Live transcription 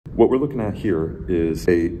what we're looking at here is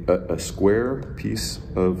a square piece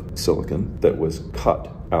of silicon that was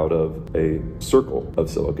cut out of a circle of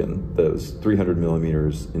silicon that was 300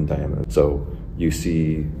 millimeters in diameter. So you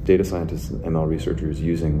see data scientists and ML researchers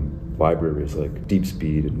using libraries like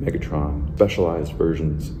DeepSpeed and Megatron, specialized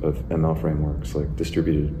versions of ML frameworks like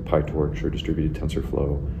distributed PyTorch or distributed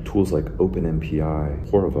TensorFlow, tools like OpenMPI,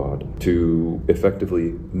 Horovod, to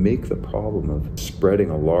effectively make the problem of spreading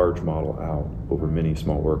a large model out over many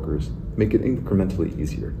small workers, make it incrementally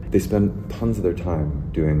easier. They spend tons of their time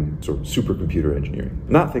doing sort of supercomputer engineering,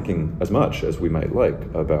 not thinking as much as we might like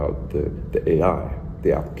about the AI,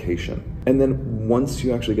 the application. And then once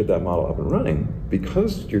you actually get that model up and running,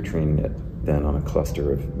 because you're training it then on a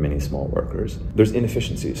cluster of many small workers, there's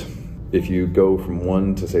inefficiencies. If you go from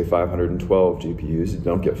 1 to say 512 GPUs, you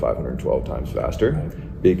don't get 512 times faster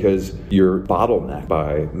because you're bottlenecked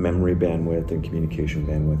by memory bandwidth and communication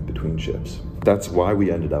bandwidth between chips. That's why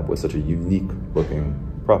we ended up with such a unique looking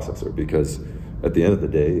processor, because at the end of the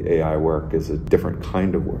day, AI work is a different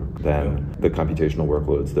kind of work than the computational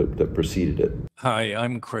workloads that preceded it. Hi,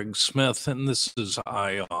 I'm Craig Smith, and this is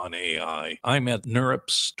Eye on AI. I'm at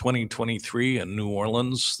NeurIPS 2023 in New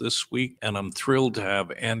Orleans this week, and I'm thrilled to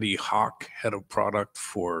have Andy Hock, head of product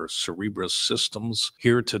for Cerebras Systems,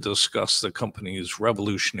 here to discuss the company's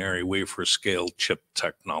revolutionary wafer-scale chip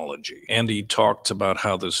technology. Andy talked about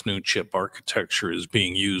how this new chip architecture is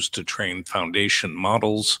being used to train foundation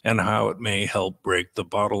models and how it may help break the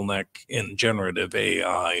bottleneck in generative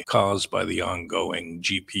AI caused by the ongoing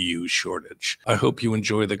GPU shortage. I hope you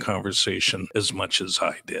enjoy the conversation as much as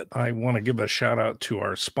I did. I want to give a shout out to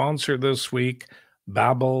our sponsor this week,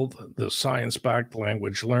 Babel, the science-backed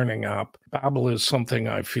language learning app. Babel is something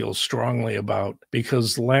I feel strongly about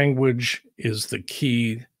because language is the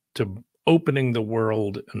key to opening the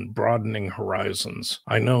world and broadening horizons.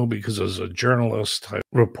 I know because as a journalist, I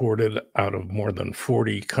reported out of more than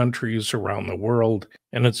 40 countries around the world,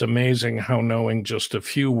 and it's amazing how knowing just a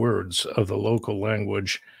few words of the local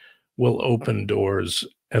language will open doors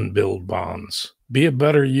and build bonds. Be a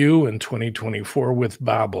better you in 2024 with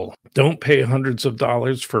Babel. Don't pay hundreds of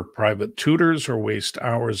dollars for private tutors or waste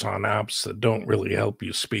hours on apps that don't really help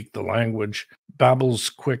you speak the language. Babel's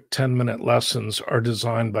quick 10-minute lessons are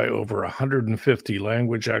designed by over 150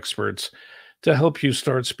 language experts to help you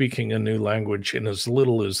start speaking a new language in as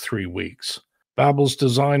little as 3 weeks. Babel's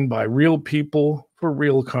designed by real people for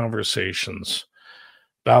real conversations.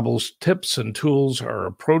 Babel's tips and tools are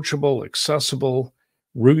approachable, accessible,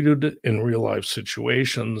 rooted in real-life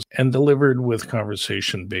situations, and delivered with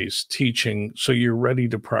conversation-based teaching so you're ready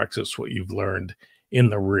to practice what you've learned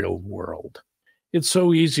in the real world. It's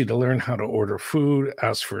so easy to learn how to order food,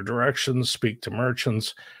 ask for directions, speak to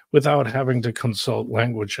merchants without having to consult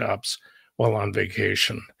language apps while on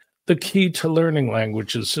vacation. The key to learning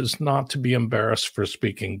languages is not to be embarrassed for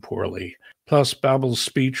speaking poorly. Plus, Babel's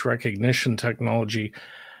speech recognition technology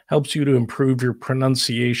helps you to improve your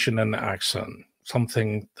pronunciation and accent,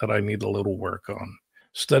 something that I need a little work on.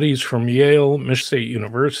 Studies from Yale, Michigan State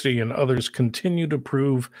University, and others continue to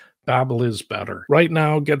prove Babel is better. Right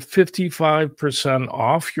now, get 55%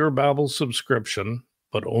 off your Babel subscription,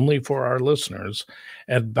 but only for our listeners,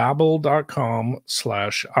 at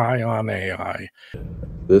babbel.com/eyeonai.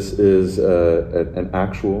 This is an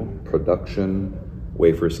actual production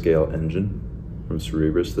wafer scale engine from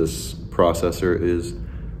Cerebras. This processor is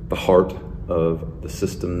the heart of the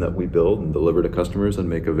system that we build and deliver to customers and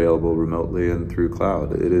make available remotely and through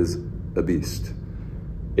cloud. It is a beast.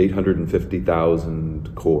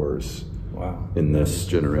 850,000 cores in this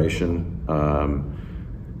generation,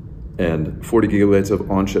 and 40 gigabytes of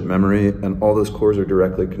on-chip memory, and all those cores are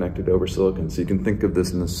directly connected over silicon. So you can think of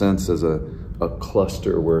this in a sense as a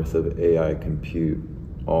cluster worth of AI compute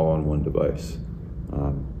all on one device.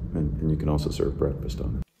 And you can also serve breakfast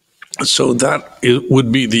on it. So that would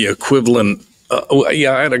be the equivalent.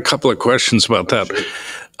 Yeah, I had a couple of questions about that.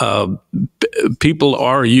 Sure. People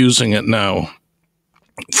are using it now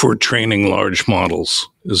for training large models.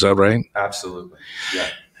 Is that right? Absolutely. Yeah.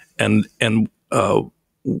 And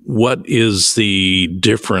what is the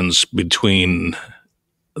difference between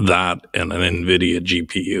that and an NVIDIA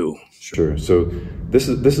GPU? Sure. So this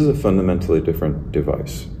is a fundamentally different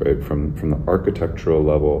device, right? From the architectural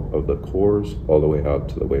level of the cores all the way out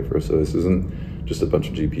to the wafer. So this isn't just a bunch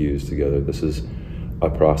of GPUs together. This is a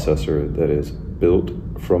processor that is built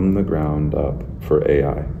from the ground up for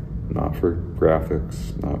AI, not for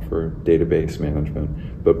graphics, not for database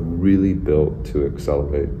management, but really built to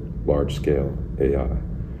accelerate large-scale AI.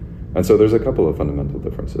 And so there's a couple of fundamental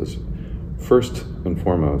differences. First and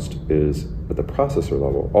foremost is at the processor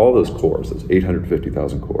level, all those cores, those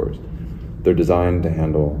 850,000 cores, They're designed to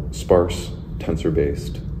handle sparse,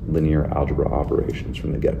 tensor-based linear algebra operations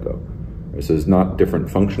from the get-go. So there's not different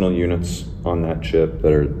functional units on that chip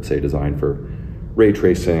that are, say, designed for ray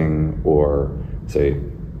tracing or, say,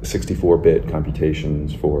 64-bit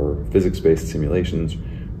computations for physics-based simulations,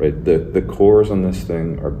 right? The cores on this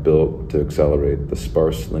thing are built to accelerate the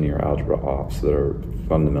sparse linear algebra ops that are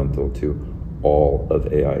fundamental to all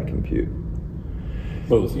of AI compute.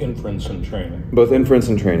 Both inference and training. Both inference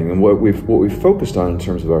and training. And what we've focused on in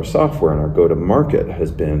terms of our software and our go-to-market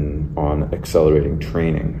has been on accelerating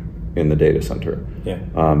training in the data center. Yeah.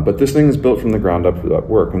 But this thing is built from the ground up for that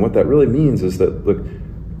work. And what that really means is that, look,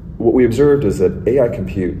 what we observed is that AI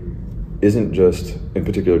compute isn't just, in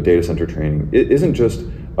particular data center training, it isn't just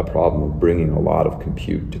a problem of bringing a lot of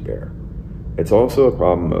compute to bear. It's also a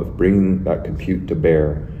problem of bringing that compute to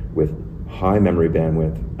bear with high memory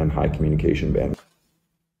bandwidth and high communication bandwidth.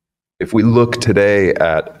 If we look today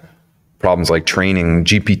at problems like training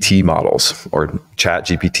GPT models or chat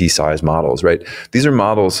GPT size models, right? These are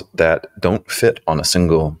models that don't fit on a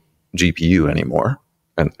single GPU anymore,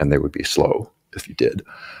 and they would be slow if you did,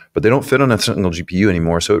 but they don't fit on a single GPU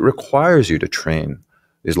anymore. So it requires you to train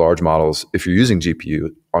these large models, if you're using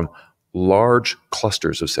GPU, on large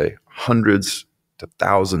clusters of, say, hundreds to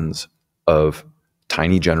thousands of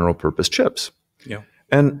tiny general purpose chips. Yeah.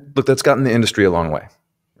 And look, that's gotten the industry a long way,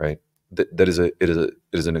 right? It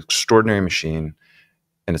is an extraordinary machine,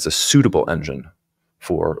 and it's a suitable engine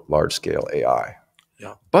for large scale AI.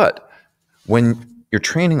 Yeah. But when you're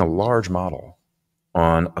training a large model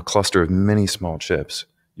on a cluster of many small chips,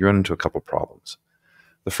 you run into a couple problems.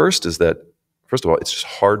 The first is that, first of all, it's just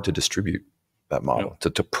hard to distribute that model,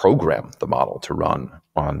 to program the model to run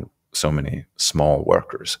on so many small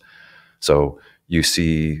workers. So you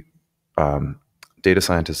see data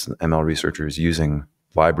scientists and ML researchers using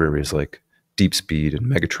libraries like DeepSpeed and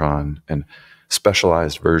Megatron and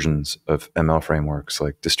specialized versions of ML frameworks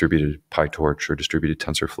like distributed PyTorch or distributed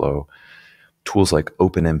TensorFlow, tools like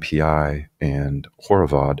OpenMPI and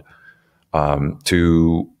Horovod,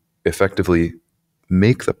 to effectively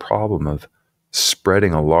make the problem of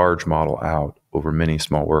spreading a large model out over many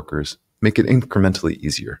small workers, make it incrementally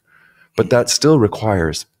easier. But that still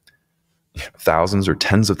requires thousands or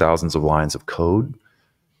tens of thousands of lines of code.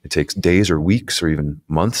 It takes days or weeks or even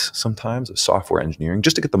months sometimes of software engineering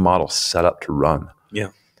just to get the model set up to run. Yeah.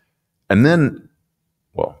 And then,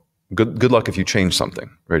 well, good luck if you change something,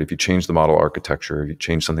 right? If you change the model architecture, if you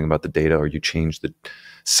change something about the data, or you change the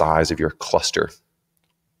size of your cluster,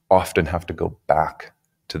 often have to go back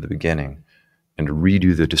to the beginning and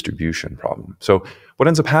redo the distribution problem. So what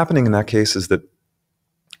ends up happening in that case is that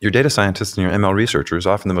your data scientists and your ML researchers,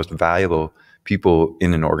 often the most valuable people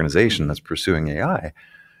in an organization that's pursuing AI,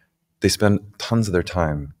 they spend tons of their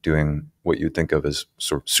time doing what you think of as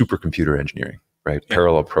sort of supercomputer engineering, right? Yeah.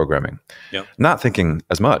 Parallel programming. Yeah. Not thinking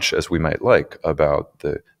as much as we might like about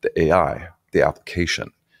the AI, the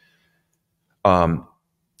application. And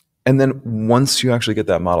then once you actually get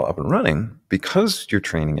that model up and running, because you're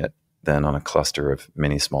training it then on a cluster of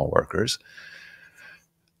many small workers,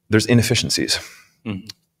 there's inefficiencies. Mm-hmm.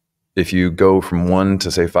 If you go from 1 to,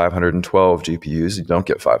 say, 512 GPUs, you don't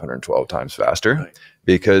get 512 times faster, right,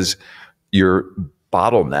 because you're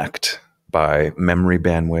bottlenecked by memory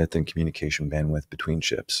bandwidth and communication bandwidth between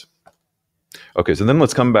chips. Okay, so then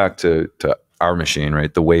let's come back to our machine,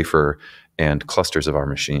 right? The wafer and clusters of our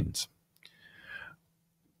machines.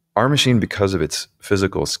 Our machine, because of its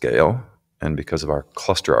physical scale and because of our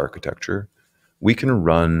cluster architecture, we can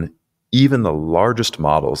run even the largest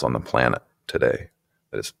models on the planet today.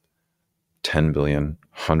 That is 10 billion,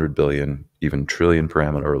 100 billion, even trillion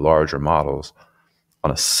parameter or larger models on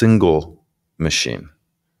a single machine.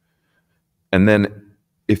 And then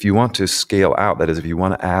if you want to scale out, that is, if you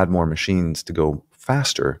want to add more machines to go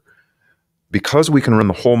faster, because we can run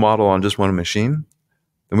the whole model on just one machine,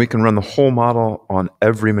 then we can run the whole model on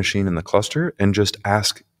every machine in the cluster and just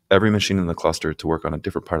ask every machine in the cluster to work on a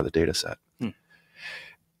different part of the data set. And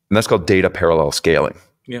that's called data parallel scaling,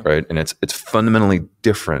 right? And it's fundamentally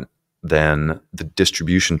different than the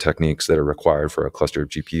distribution techniques that are required for a cluster of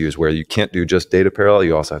GPUs, where you can't do just data parallel,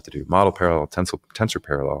 you also have to do model parallel, tensor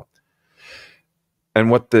parallel. And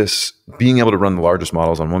what this being able to run the largest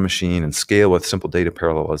models on one machine and scale with simple data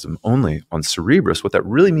parallelism only on Cerebras, what that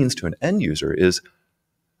really means to an end user is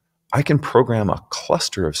I can program a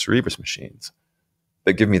cluster of Cerebras machines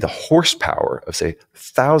that give me the horsepower of, say,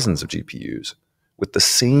 thousands of GPUs with the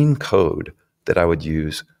same code that I would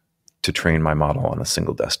use to train my model on a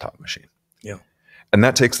single desktop machine. Yeah. And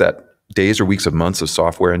that takes that days or weeks of months of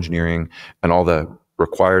software engineering and all the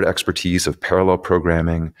required expertise of parallel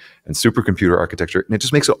programming and supercomputer architecture, and it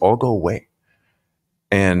just makes it all go away.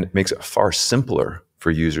 and makes it far simpler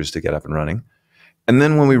for users to get up and running. And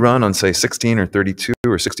then when we run on, say, 16 or 32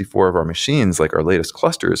 or 64 of our machines, like our latest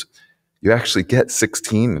clusters, you actually get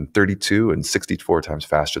 16 and 32 and 64 times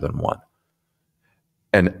faster than one.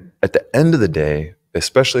 And at the end of the day,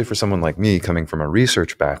 especially for someone like me coming from a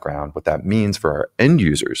research background, what that means for our end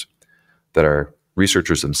users that are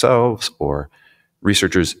researchers themselves or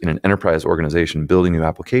researchers in an enterprise organization building new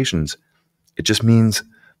applications, it just means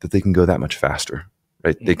that they can go that much faster,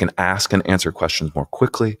 right? They can ask and answer questions more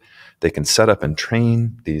quickly. They can set up and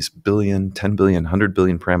train these billion, 10 billion, 100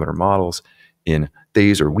 billion parameter models in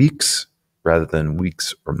days or weeks rather than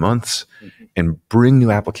weeks or months, and bring new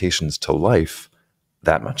applications to life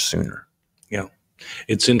that much sooner. Yeah.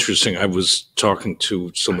 It's interesting. I was talking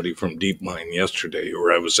to somebody from DeepMind yesterday,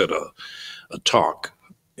 or I was at a talk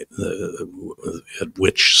at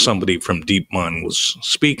which somebody from DeepMind was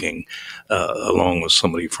speaking, along with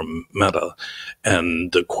somebody from Meta.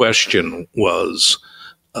 And the question was,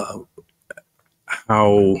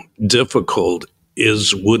 how difficult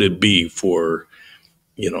would it be for,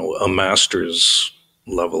 a master's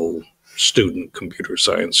level student, computer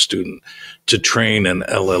science student, to train an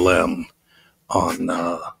LLM on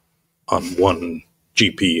one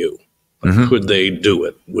GPU? Could they do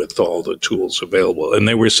it with all the tools available? And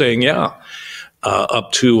they were saying, yeah,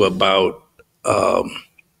 up to about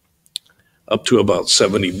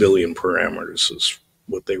 70 billion parameters is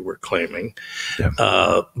what they were claiming.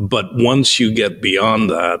 Yeah. But once you get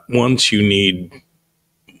beyond that, once you need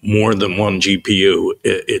more than one GPU,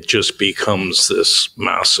 it just becomes this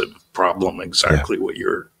massive problem, exactly what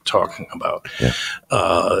you're talking about. Yeah.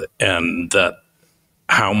 And that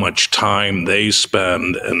how much time they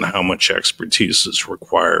spend and how much expertise is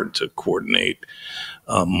required to coordinate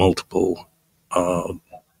multiple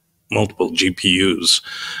GPUs.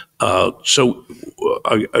 So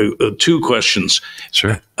two questions.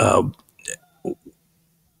 Sure.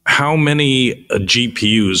 How many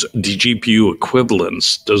GPUs, the GPU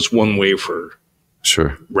equivalents, does one wafer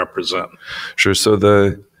represent? Sure.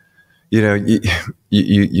 So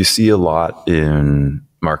you see a lot in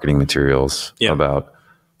marketing materials about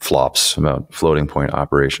flops, about floating point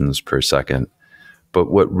operations per second.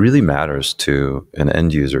 But what really matters to an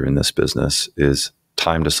end user in this business is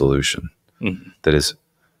time to solution. That is,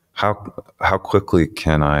 how quickly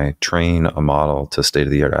can I train a model to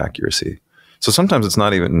state-of-the-art accuracy? So sometimes it's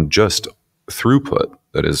not even just throughput,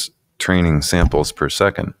 that is training samples per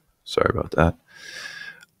second. Sorry about that.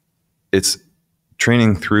 It's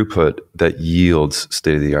training throughput that yields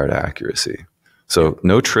state-of-the-art accuracy. So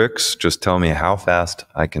no tricks, just tell me how fast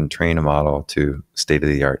I can train a model to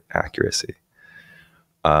state-of-the-art accuracy.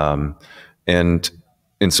 And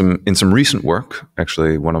in some recent work,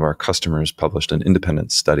 actually, one of our customers published an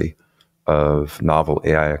independent study of novel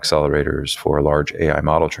AI accelerators for large AI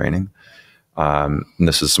model training. And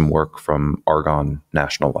this is some work from Argonne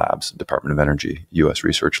National Labs, Department of Energy, U.S.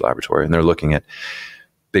 Research Laboratory, and they're looking at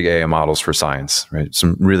big AI models for science, right?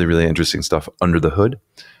 Some really, really interesting stuff under the hood.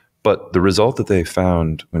 But the result that they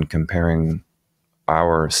found when comparing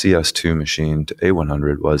our CS2 machine to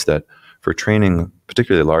A100 was that for training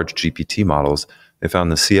particularly large GPT models, they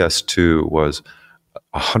found the CS2 was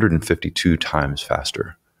 152 times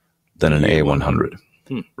faster than an A100,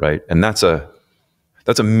 right? And that's a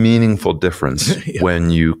meaningful difference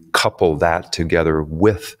when you couple that together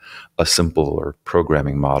with a simpler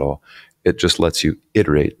programming model. It just lets you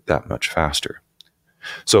iterate that much faster.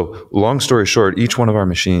 So long story short, each one of our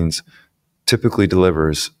machines typically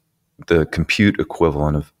delivers the compute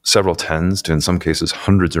equivalent of several tens to, in some cases,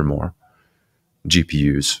 hundreds or more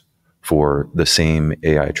GPUs for the same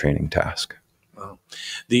AI training task. Wow.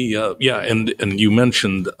 And you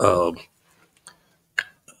mentioned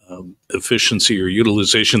efficiency or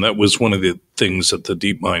utilization. That was one of the things that the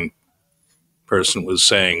DeepMind person was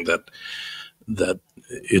saying, that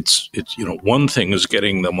it's one thing is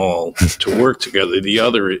getting them all to work together. The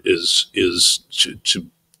other is to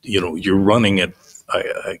you're running it.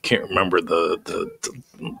 I can't remember the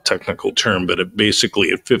technical term, but it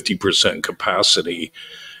basically at 50% capacity,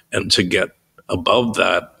 and to get above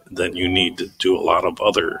that, then you need to do a lot of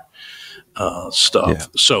other stuff. Yeah.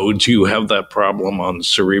 So do you have that problem on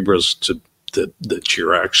Cerebras that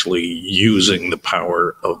you're actually using the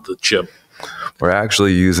power of the chip? We're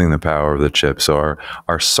actually using the power of the chip. So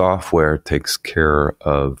our software takes care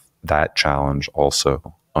of that challenge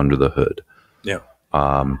also under the hood. Yeah.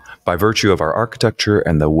 By virtue of our architecture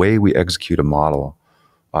and the way we execute a model,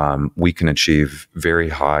 we can achieve very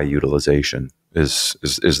high utilization is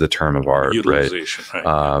the term of art, utilization,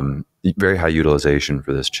 right? Very high utilization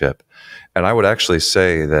for this chip. And I would actually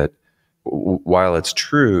say that while it's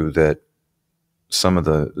true that some of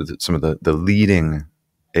the leading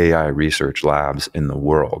AI research labs in the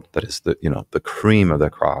world, that is the cream of the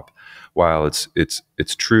crop. While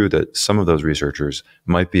it's true that some of those researchers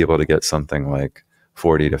might be able to get something like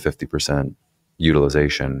 40 to 50%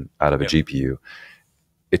 utilization out of a GPU,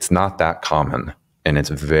 it's not that common, and it's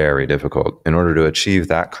very difficult. In order to achieve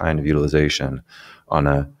that kind of utilization on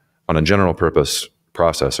a general purpose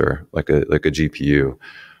processor like a GPU,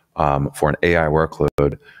 for an AI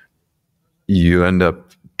workload, you end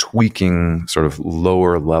up tweaking sort of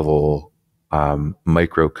lower level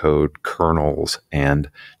microcode kernels and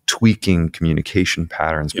tweaking communication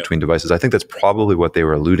patterns between devices. I think that's probably what they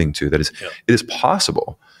were alluding to. That is, it is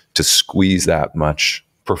possible to squeeze that much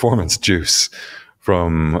performance juice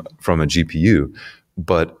from a GPU,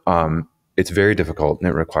 but it's very difficult, and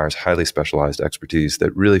it requires highly specialized expertise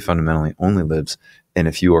that really fundamentally only lives in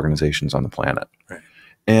a few organizations on the planet. Right.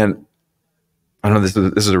 And I don't know,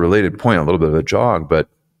 this is a related point, a little bit of a jog, but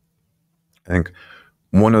I think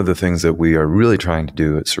one of the things that we are really trying to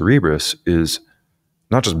do at Cerebras is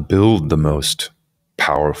not just build the most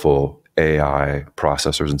powerful AI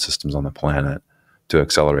processors and systems on the planet to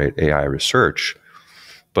accelerate AI research,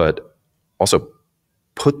 but also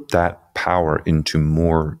put that power into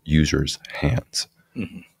more users' hands.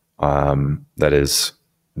 That is,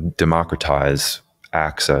 democratize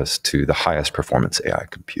access to the highest performance AI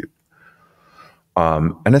compute.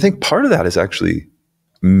 And I think part of that is actually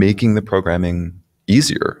making the programming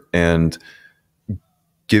easier and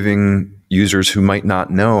giving users who might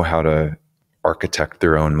not know how to architect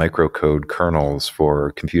their own microcode kernels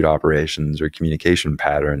for compute operations or communication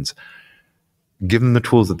patterns, give them the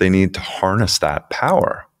tools that they need to harness that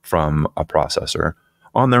power from a processor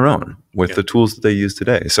on their own with the tools that they use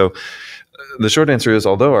today. So the short answer is,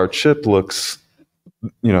 although our chip looks,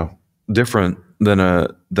 different than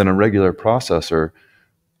a regular processor,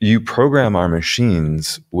 you program our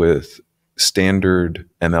machines with standard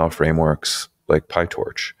ML frameworks like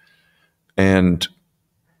PyTorch. And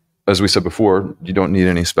as we said before, you don't need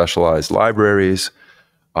any specialized libraries.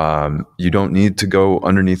 You don't need to go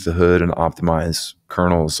underneath the hood and optimize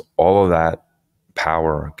kernels. All of that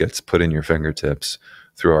power gets put in your fingertips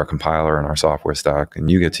through our compiler and our software stack, and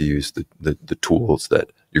you get to use the tools that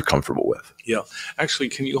you're comfortable with. Yeah. Actually,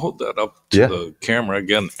 can you hold that up to the camera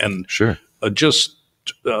again? And sure. Just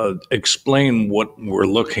explain what we're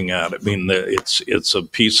looking at. I mean, it's a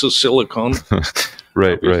piece of silicon.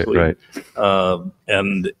 Right.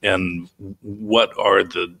 And what are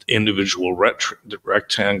the individual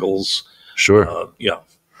rectangles? Sure.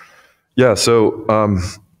 Yeah. So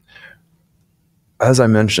as I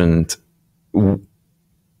mentioned,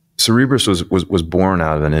 Cerebras was born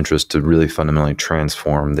out of an interest to really fundamentally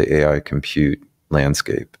transform the AI compute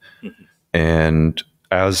landscape. And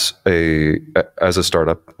as a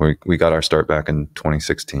startup, we got our start back in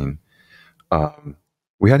 2016.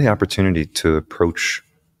 We had the opportunity to approach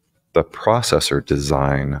the processor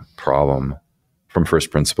design problem from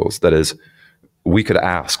first principles. That is, we could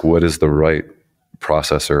ask, what is the right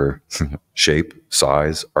processor shape,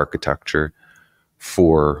 size, architecture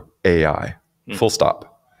for AI? Full stop.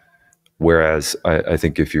 Whereas I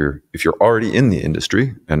think if you're already in the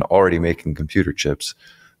industry and already making computer chips,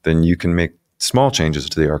 then you can make small changes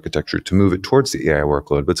to the architecture to move it towards the AI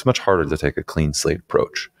workload, but it's much harder to take a clean slate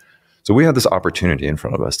approach. So we had this opportunity in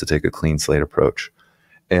front of us to take a clean slate approach.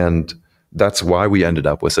 And that's why we ended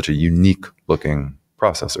up with such a unique looking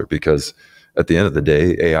processor, because at the end of the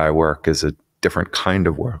day, AI work is a different kind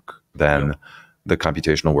of work than the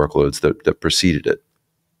computational workloads that preceded it.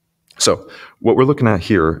 So what we're looking at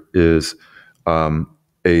here is a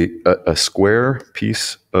square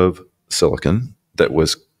piece of silicon that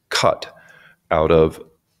was cut out of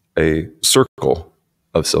a circle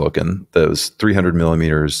of silicon that was 300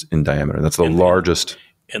 millimeters in diameter. That's the largest.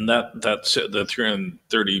 And that's the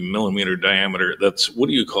 330 millimeter diameter. That's, what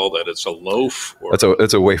do you call that? It's a loaf? Or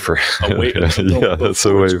it's a wafer. A wafer. That's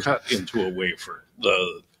a wafer. It's cut into a wafer.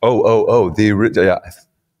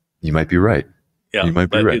 You might be right. Yeah, you might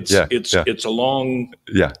be right. It's a long.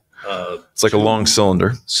 It's like a long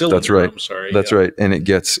cylinder. That's right. I'm sorry. That's right. And it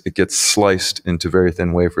gets sliced into very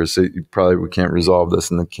thin wafers. So we can't resolve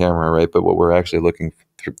this in the camera, right? But what we're actually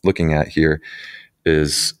looking at here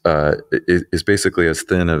is basically as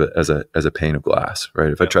thin as a pane of glass,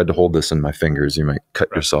 right? If I tried to hold this in my fingers, you might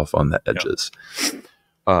cut yourself on the edges.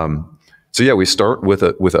 So we start with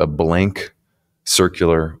a blank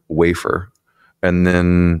circular wafer, and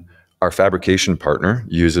then our fabrication partner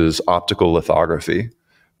uses optical lithography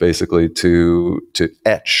basically to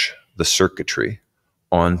etch the circuitry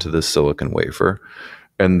onto the silicon wafer.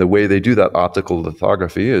 And the way they do that optical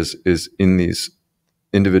lithography is in these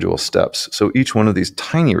individual steps. So each one of these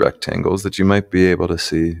tiny rectangles that you might be able to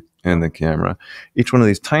see in the camera, each one of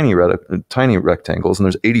these tiny rectangles, and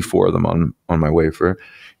there's 84 of them on my wafer,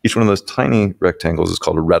 each one of those tiny rectangles is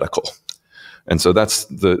called a reticle. And so that's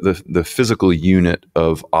the physical unit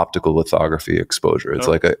of optical lithography exposure. It's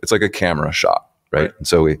like a camera shot, right? And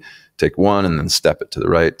so we take one and then step it to the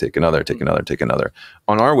right, take another, take another, take another.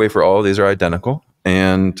 On our wafer, all of these are identical.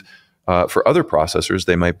 And for other processors,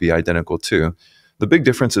 they might be identical too. The big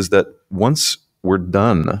difference is that once we're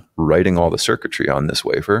done writing all the circuitry on this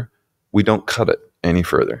wafer, we don't cut it any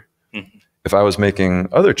further. Mm-hmm. If I was making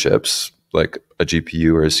other chips, like a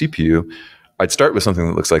GPU or a CPU, I'd start with something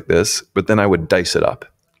that looks like this, but then I would dice it up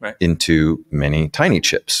into many tiny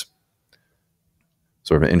chips.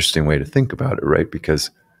 Sort of an interesting way to think about it, right?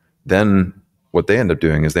 Because then what they end up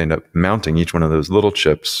doing is they end up mounting each one of those little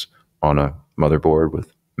chips on a motherboard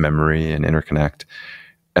with memory and interconnect.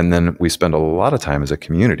 And then we spend a lot of time as a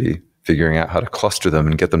community figuring out how to cluster them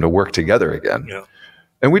and get them to work together again. Yeah.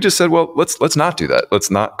 And we just said, well, let's not do that.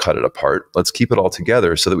 Let's not cut it apart. Let's keep it all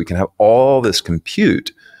together so that we can have all this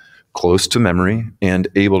compute close to memory and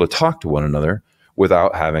able to talk to one another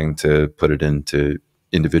without having to put it into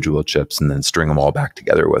individual chips and then string them all back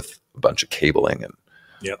together with a bunch of cabling and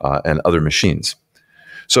other machines.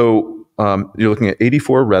 So you're looking at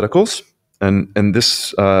 84 reticles, and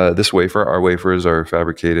this wafer, our wafers are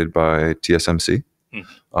fabricated by TSMC.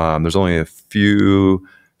 There's only a few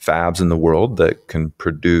fabs in the world that can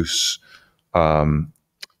produce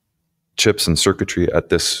chips and circuitry at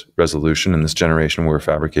this resolution. In this generation, we're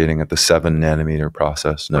fabricating at the 7 nanometer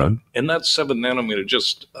process node. And that 7 nanometer,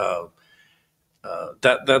 just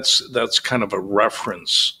that's kind of a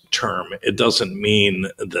reference term. It doesn't mean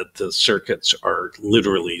that the circuits are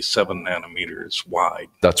literally 7 nanometers wide.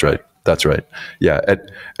 That's right. That's right. Yeah.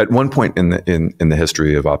 At one point in the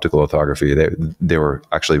history of optical lithography, they were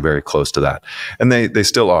actually very close to that, and they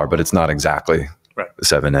still are, but it's not exactly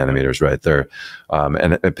 7 nanometers, right? They're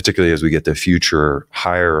and particularly as we get to future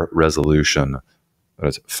higher resolution,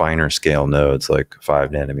 finer scale nodes like 5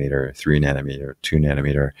 nanometer, 3 nanometer, 2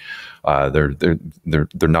 nanometer,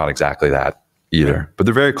 they're not exactly that either, but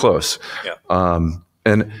they're very close. Yeah.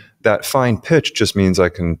 And that fine pitch just means I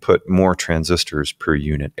can put more transistors per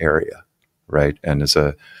unit area, right? And as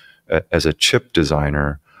a chip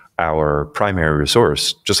designer, our primary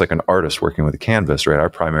resource, just like an artist working with a canvas, right? Our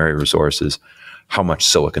primary resource is how much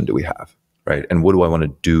silicon do we have, right? And what do I want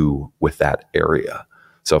to do with that area?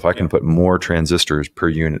 So if I can put more transistors per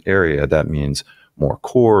unit area, that means more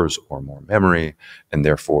cores or more memory, and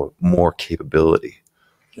therefore more capability.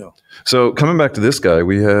 Yeah. So coming back to this guy,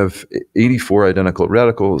 we have 84 identical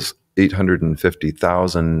reticles,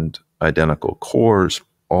 850,000 identical cores,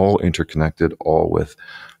 all interconnected, all with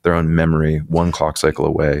their own memory, one clock cycle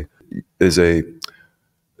away.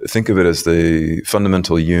 Think of it as the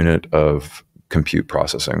fundamental unit of compute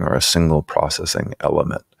processing, or a single processing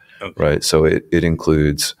element, right? So it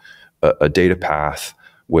includes a data path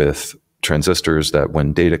with transistors that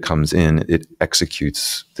when data comes in, it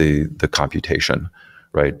executes the computation,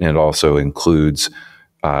 right? And it also includes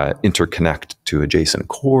interconnect to adjacent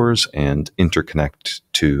cores and interconnect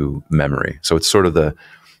to memory. So it's sort of the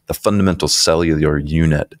fundamental cellular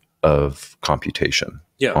unit of computation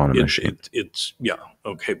on a machine.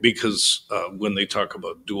 Because when they talk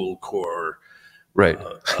about dual core, right,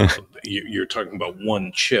 you're talking about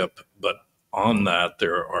one chip, but on that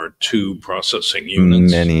there are 2 processing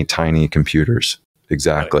units, many tiny computers.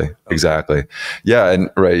 Exactly. Right. Okay. Exactly. Yeah. And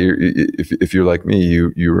if you're like me,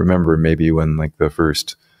 you remember maybe when like the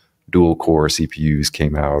first dual core CPUs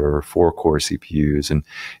came out, or 4-core CPUs, and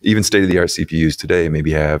even state-of-the-art CPUs today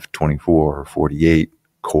maybe have 24 or 48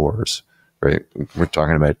 cores, right? We're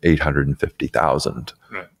talking about 850,000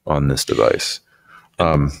 on this device.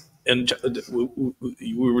 And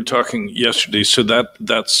we were talking yesterday, so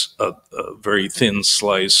that's a very thin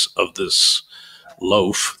slice of this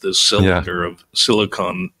loaf, this cylinder of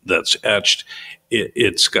silicon that's etched.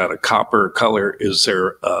 It's got a copper color. Is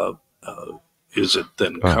it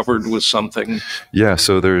then covered with something? Yeah,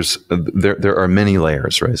 so there are many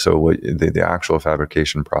layers, right? So the actual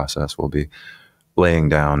fabrication process will be laying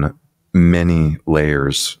down many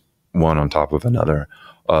layers, one on top of another,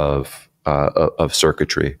 of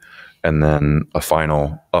circuitry, and then a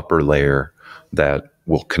final upper layer that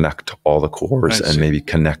will connect all the cores and maybe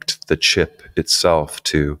connect the chip itself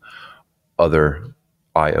to other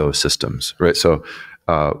I/O systems, right? So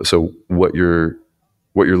what you're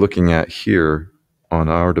looking at here on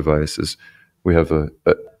our device is we have a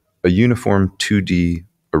uniform 2D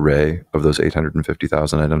array of those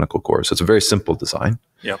 850,000 identical cores. So it's a very simple design.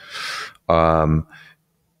 Yeah.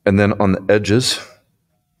 And then on the edges,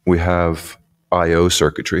 we have I/O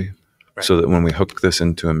circuitry, Right. so that when we hook this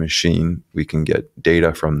into a machine, we can get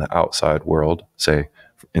data from the outside world. Say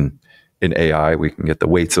in AI, we can get the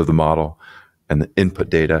weights of the model and the input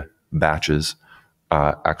data batches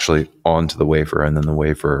actually onto the wafer, and then the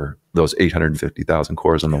wafer, those 850,000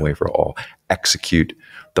 cores on the wafer, all execute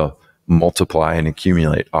the multiply and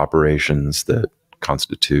accumulate operations that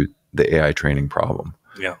constitute the AI training problem.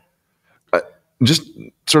 Yeah. Just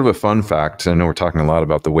sort of a fun fact. I know we're talking a lot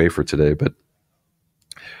about the wafer today, but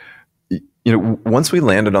once we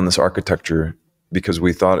landed on this architecture because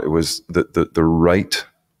we thought it was the right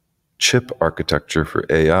chip architecture for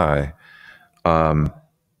AI,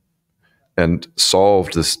 and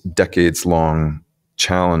solved this decades-long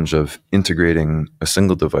challenge of integrating a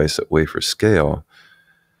single device at wafer scale,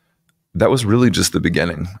 that was really just the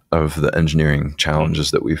beginning of the engineering challenges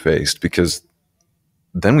that we faced, because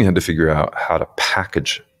then we had to figure out how to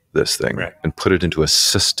package this thing and put it into a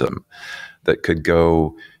system that could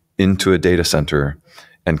go into a data center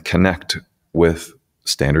and connect with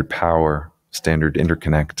standard power, standard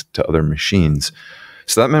interconnect to other machines.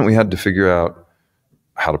 So that meant we had to figure out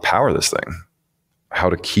how to power this thing, how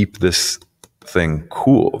to keep this thing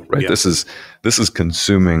cool, right? Yeah. This is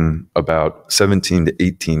consuming about 17 to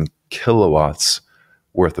 18 kilowatts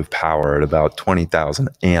worth of power at about 20,000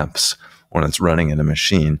 amps when it's running in a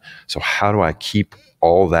machine. So how do I keep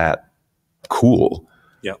all that cool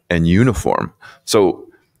and uniform? So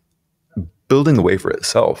building the wafer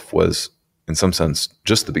itself was, in some sense,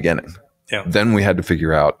 just the beginning. Yeah. Then we had to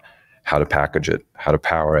figure out how to package it, how to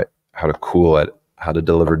power it, how to cool it, how to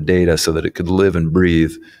deliver data so that it could live and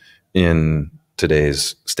breathe in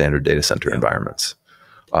today's standard data center environments.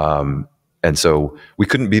 And so we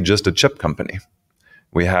couldn't be just a chip company.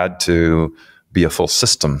 We had to be a full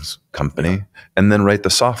systems company and then write the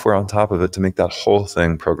software on top of it to make that whole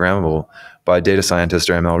thing programmable by a data scientist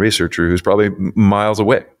or ML researcher who's probably miles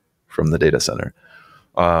away from the data center.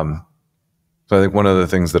 So I think one of the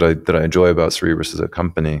things that I enjoy about Cerebras as a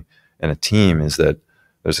company and a team is that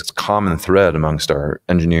there's this common thread amongst our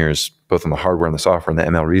engineers, both on the hardware and the software and the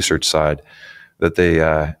ML research side, that they,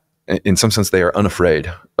 in some sense, they are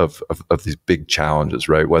unafraid of these big challenges,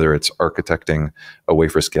 right? Whether it's architecting a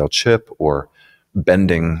wafer scale chip or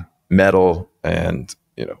bending metal and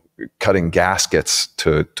cutting gaskets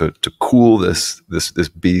to cool this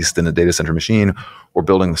beast in a data center machine, or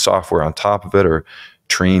building the software on top of it, or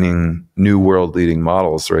training new world leading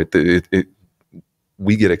models, right?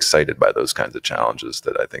 We get excited by those kinds of challenges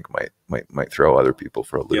that I think might throw other people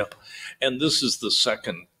for a loop. Yeah. And this is the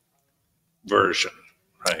second version,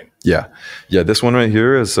 right? Yeah. This one right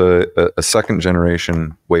here is a second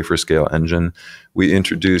generation wafer scale engine. We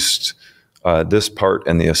introduced this part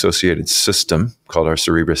and the associated system called our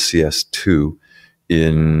Cerebras CS2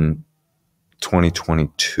 in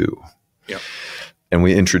 2022. Yeah. And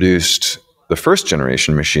we introduced the first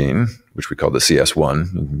generation machine, which we call the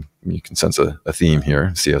CS1. You can sense a theme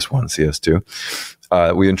here, CS1,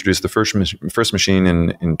 CS2. We introduced the first machine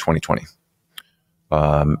in 2020.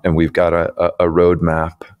 And we've got a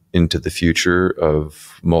roadmap into the future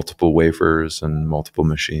of multiple wafers and multiple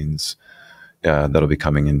machines that'll be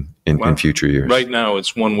coming in future years. Right now,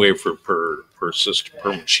 it's one wafer per system,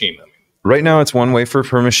 per machine. Right now, it's one wafer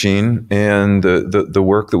per machine, and the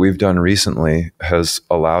work that we've done recently has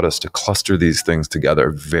allowed us to cluster these things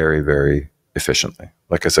together very, very efficiently.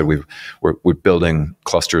 Like I said, we're building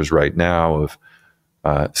clusters right now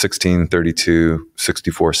of 16, 32,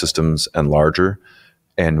 64 systems and larger,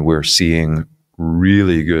 and we're seeing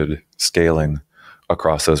really good scaling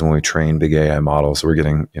across those when we train big AI models. So we're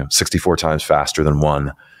getting 64 times faster than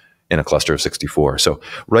one in a cluster of 64. So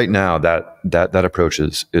right now that approach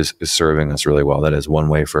is serving us really well. That is one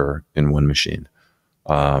wafer in one machine.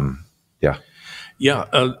 And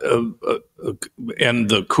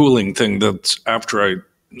the cooling thing, that's after I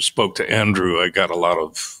spoke to Andrew, I got a lot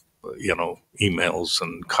of emails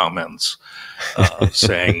and comments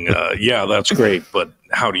saying, yeah, that's great, but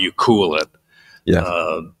how do you cool it?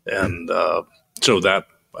 So that,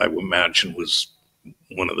 I would imagine, was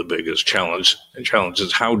one of the biggest challenges.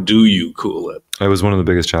 How do you cool it? It was one of the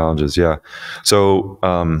biggest challenges, yeah. So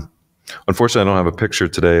unfortunately, I don't have a picture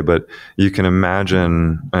today, but you can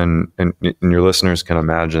imagine, and your listeners can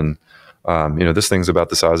imagine, this thing's about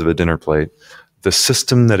the size of a dinner plate. The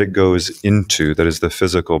system that it goes into, that is the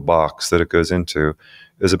physical box that it goes into,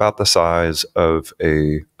 is about the size of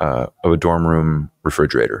a dorm room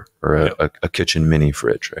refrigerator or a kitchen mini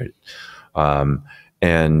fridge, right?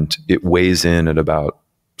 And it weighs in at about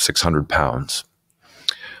 600 pounds.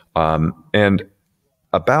 And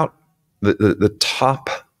about the top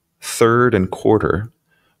third and quarter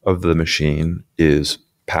of the machine is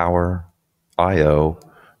power, I/O,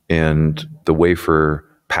 and the wafer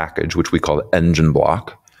package, which we call the engine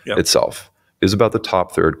block itself, is about the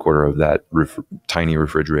top third quarter of that tiny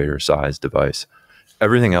refrigerator size device.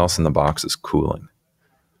 Everything else in the box is cooling.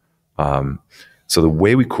 So the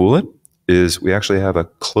way we cool it is we actually have a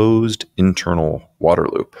closed internal water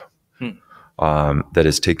loop that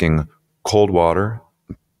is taking cold water,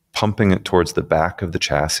 pumping it towards the back of the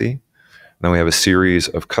chassis. And then we have a series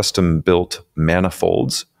of custom-built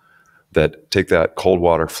manifolds that take that cold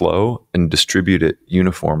water flow and distribute it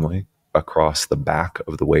uniformly across the back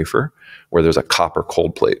of the wafer, where there's a copper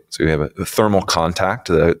cold plate. So you have a thermal contact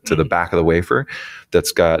to the back of the wafer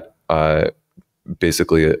that's got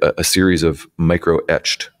basically a series of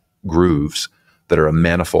micro-etched grooves that are a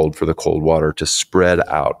manifold for the cold water to spread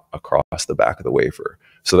out across the back of the wafer,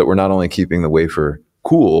 so that we're not only keeping the wafer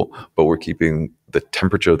cool, but we're keeping the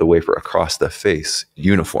temperature of the wafer across the face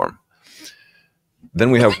uniform.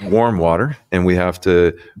 Then we have warm water, and we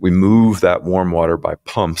move that warm water by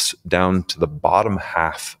pumps down to the bottom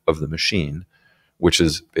half of the machine, which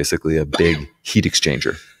is basically a big heat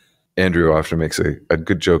exchanger. Andrew often makes a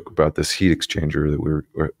good joke about this heat exchanger that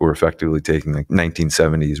we're effectively taking like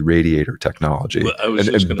 1970s radiator technology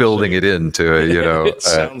and building it into a,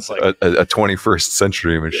 a 21st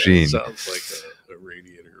century machine. It sounds like a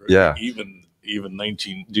radiator. Right? Yeah. Even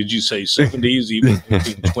did you say 70s, even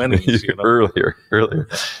 1920s? Earlier.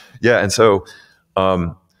 Yeah. And so,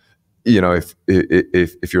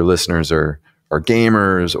 if your listeners are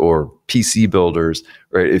gamers or PC builders,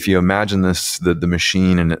 right? If you imagine the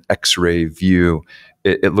machine in an X-ray view,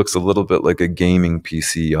 it looks a little bit like a gaming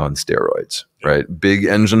PC on steroids, right? Big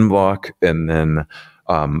engine block, and then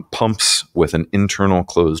pumps with an internal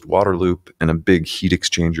closed water loop and a big heat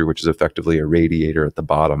exchanger, which is effectively a radiator at the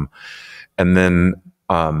bottom. And then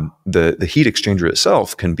the heat exchanger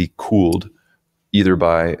itself can be cooled either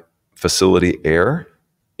by facility air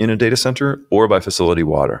in a data center or by facility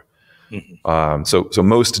water. Mm-hmm. So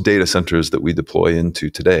most data centers that we deploy into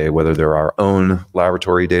today, whether they're our own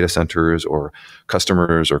laboratory data centers or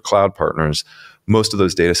customers or cloud partners, most of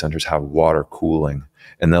those data centers have water cooling,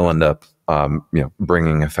 and they'll end up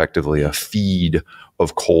bringing effectively a feed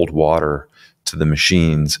of cold water to the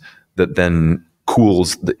machines that then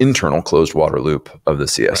cools the internal closed water loop of the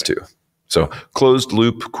CS2. Right. So closed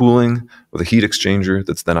loop cooling with a heat exchanger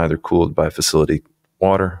that's then either cooled by facility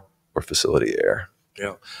water or facility air.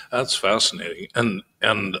 Yeah, that's fascinating. And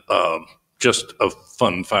just a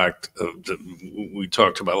fun fact that we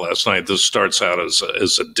talked about last night, this starts out as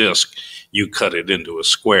a disc. You cut it into a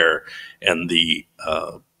square, and the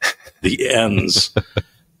ends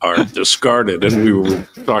are discarded. And we were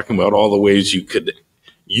talking about all the ways you could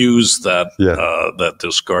use that that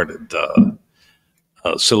discarded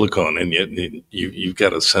silicone, and you've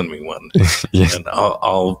got to send me one, and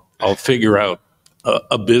I'll figure out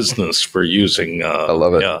a business for using. I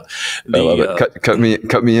love it. I love it. Cut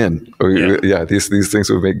me in. These things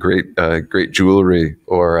would make great jewelry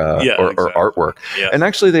or artwork. Yeah. And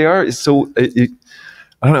actually, they are. So I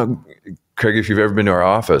don't know, Craig, if you've ever been to our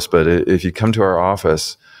office, but if you come to our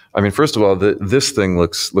office, I mean, first of all, this thing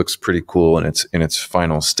looks pretty cool in its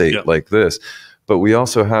final state like this. But we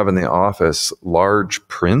also have in the office large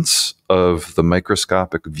prints of the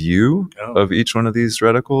microscopic view of each one of these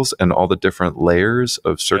reticles and all the different layers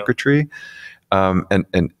of circuitry.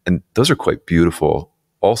 And those are quite beautiful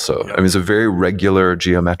also. I mean, it's a very regular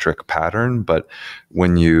geometric pattern, but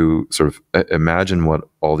when you sort of imagine what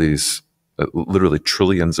all these literally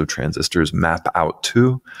trillions of transistors map out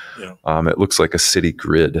to, it looks like a city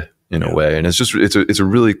grid in a way. And it's a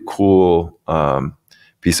really cool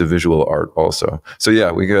piece of visual art also. So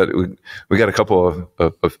yeah, we got a couple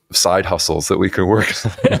of side hustles that we can work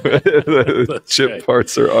on. Chip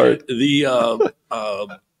parts or art.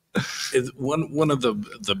 One of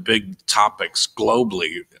the big topics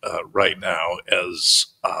globally right now as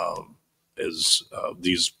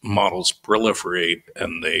these models proliferate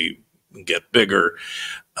and they get bigger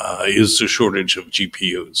is the shortage of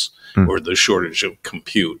GPUs or the shortage of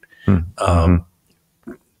compute.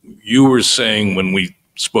 You were saying when we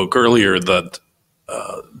spoke earlier that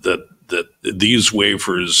these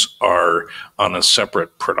wafers are on a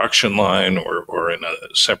separate production line or in a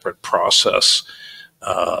separate process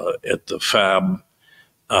at the fab.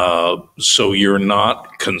 So you're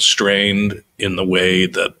not constrained in the way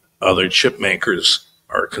that other chip makers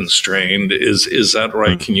are constrained. Is that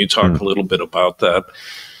right? Can you talk a little bit about that?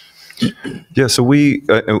 Yeah, so we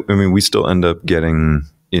still end up getting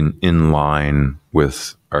in line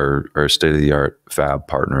with our state-of-the-art fab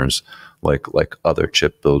partners like other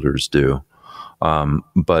chip builders do.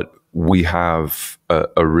 But we have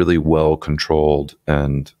a really well-controlled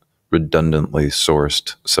and redundantly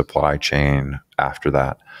sourced supply chain after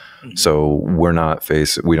that. So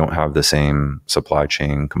we don't have the same supply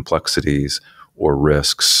chain complexities or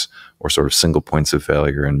risks or sort of single points of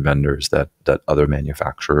failure in vendors that other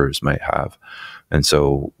manufacturers might have. And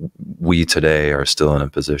so we today are still in a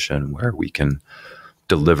position where we can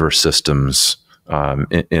deliver systems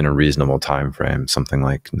in a reasonable time frame, something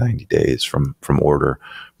like 90 days from order,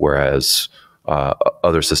 whereas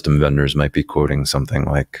other system vendors might be quoting something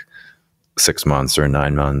like 6 months or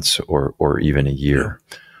 9 months or even a year.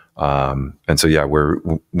 And so, yeah,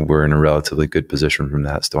 we're in a relatively good position from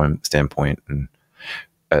that standpoint. And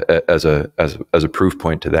as a proof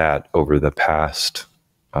point to that, over the past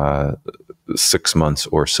 6 months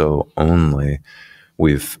or so only,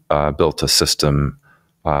 we've built a system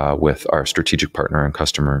with our strategic partner and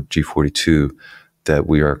customer G42 that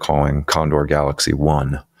we are calling Condor Galaxy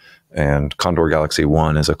 1. And Condor Galaxy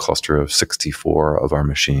 1 is a cluster of 64 of our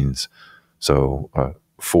machines. So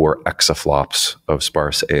 4 exaflops of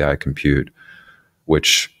sparse AI compute,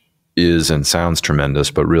 which is and sounds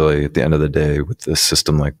tremendous, but really at the end of the day, with this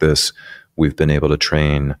system like this, we've been able to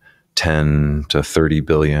train 10 to 30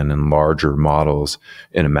 billion and larger models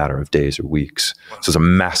in a matter of days or weeks. So it's a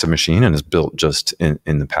massive machine and is built just in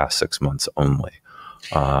the past 6 months only.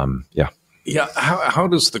 Yeah. Yeah. How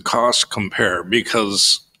does the cost compare?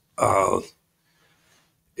 Because,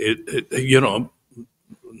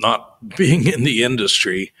 not being in the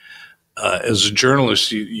industry, as a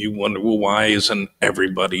journalist, you wonder, well, why isn't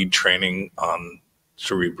everybody training on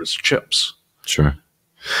Cerebras chips? Sure.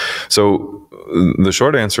 So the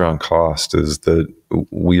short answer on cost is that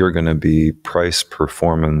we are going to be price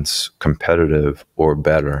performance competitive or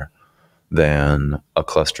better than a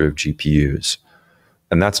cluster of GPUs.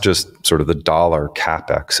 And that's just sort of the dollar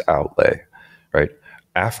CapEx outlay, right?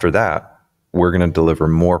 After that, we're going to deliver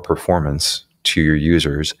more performance to your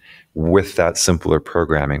users with that simpler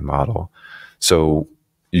programming model. So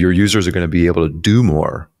your users are going to be able to do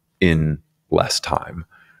more in less time.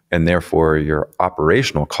 And therefore, your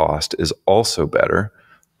operational cost is also better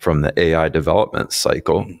from the AI development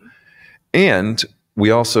cycle. And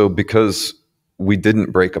we also, because we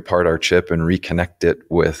didn't break apart our chip and reconnect it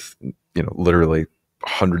with, literally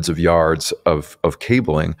hundreds of yards of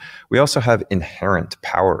cabling, we also have inherent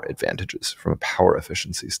power advantages from a power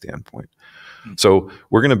efficiency standpoint. So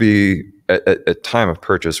we're going to be, at time of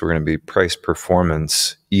purchase, we're going to be price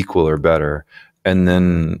performance equal or better. And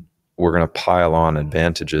then we're going to pile on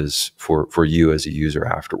advantages for you as a user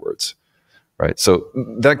afterwards, right? So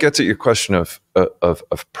that gets at your question of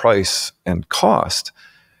price and cost.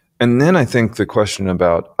 And then I think the question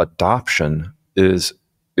about adoption is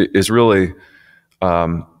really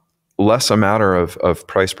less a matter of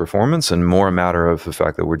price performance and more a matter of the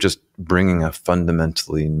fact that we're just bringing a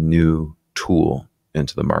fundamentally new tool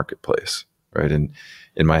into the marketplace, right? And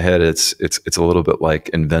in my head, it's a little bit like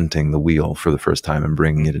inventing the wheel for the first time and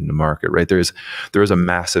bringing it into market, right? There is a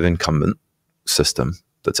massive incumbent system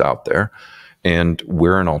that's out there, and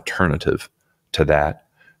we're an alternative to that.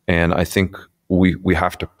 And I think we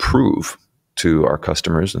have to prove to our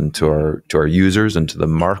customers and to our users and to the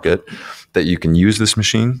market that you can use this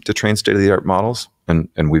machine to train state-of-the-art models.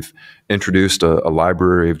 And we've introduced a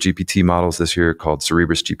library of GPT models this year called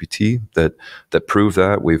Cerebras GPT that prove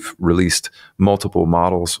that. We've released multiple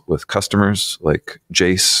models with customers like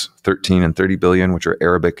JACE 13 and 30 billion, which are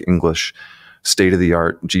Arabic, English,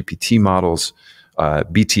 state-of-the-art GPT models.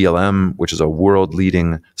 BTLM, which is a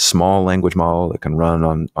world-leading small language model that can run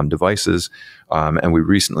on devices. And we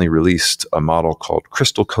recently released a model called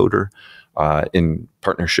Crystal Coder in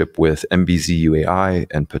partnership with MBZ UAI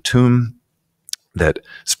and Patum that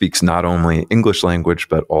speaks not only English language,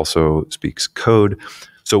 but also speaks code.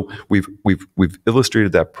 So we've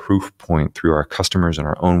illustrated that proof point through our customers and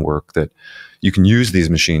our own work that you can use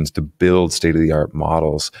these machines to build state-of-the-art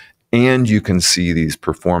models, and you can see these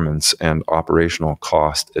performance and operational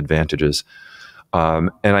cost advantages.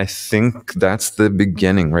 And I think that's the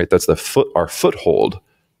beginning, right? That's our foothold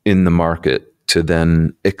in the market to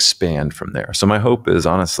then expand from there. So my hope is,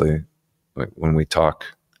 honestly, when we talk,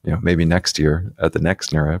 maybe next year at the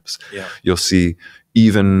next NeurIPS, you'll see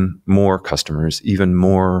even more customers, even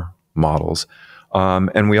more models.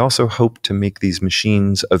 And we also hope to make these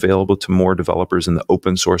machines available to more developers in the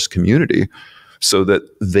open source community so that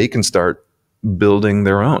they can start building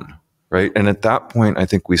their own, right? And at that point, I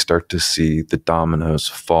think we start to see the dominoes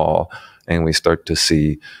fall, and we start to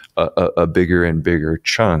see a bigger and bigger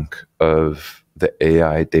chunk of the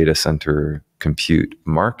AI data center compute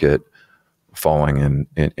market falling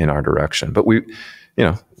in our direction. But we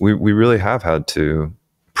really have had to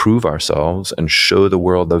prove ourselves and show the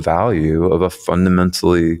world the value of a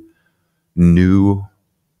fundamentally new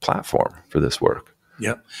platform for this work.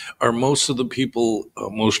 Yeah. Are most of the people,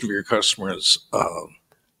 most of your customers,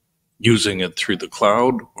 using it through the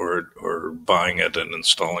cloud or buying it and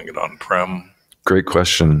installing it on-prem? Great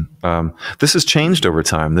question. This has changed over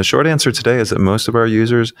time. The short answer today is that most of our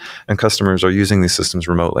users and customers are using these systems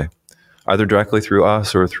remotely, either directly through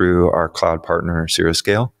us or through our cloud partner,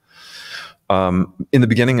 Cerebras. In the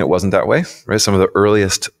beginning, it wasn't that way, right? Some of the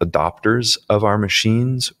earliest adopters of our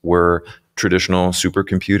machines were traditional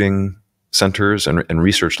supercomputing centers and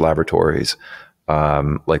research laboratories,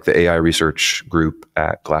 like the AI research group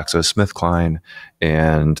at GlaxoSmithKline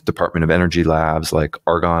and Department of Energy labs like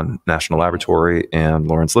Argonne National Laboratory and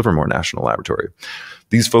Lawrence Livermore National Laboratory.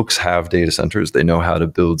 These folks have data centers. They know how to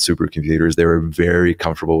build supercomputers. They were very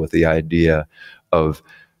comfortable with the idea of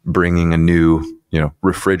bringing a new,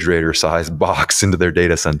 refrigerator-sized box into their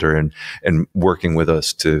data center and working with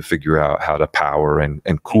us to figure out how to power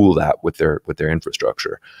and cool that with their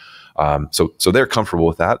infrastructure. So they're comfortable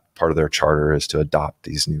with that. Part of their charter is to adopt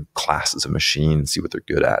these new classes of machines, see what they're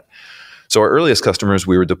good at. So our earliest customers,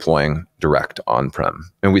 we were deploying direct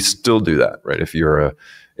on-prem, and we still do that, right? If you're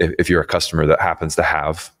a customer that happens to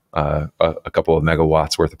have a couple of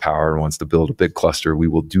megawatts worth of power and wants to build a big cluster, we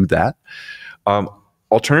will do that.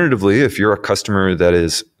 Alternatively, if you're a customer that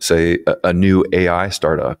is, say, a new AI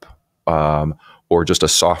startup or just a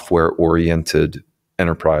software-oriented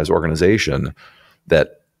enterprise organization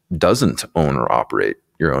that doesn't own or operate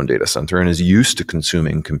your own data center and is used to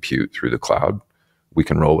consuming compute through the cloud, we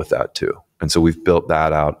can roll with that too. And so we've built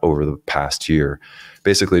that out over the past year,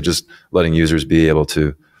 basically just letting users be able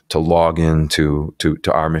to log in to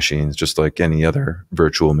our machines, just like any other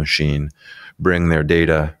virtual machine, bring their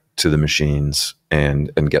data to the machines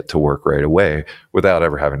and get to work right away without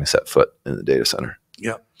ever having to set foot in the data center.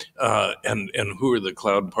 Yeah. And who are the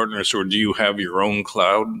cloud partners, or do you have your own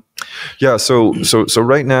cloud? Yeah. So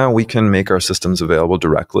right now we can make our systems available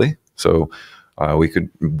directly. So we could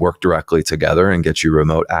work directly together and get you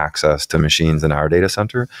remote access to machines in our data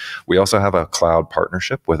center. We also have a cloud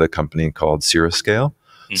partnership with a company called Cerebras.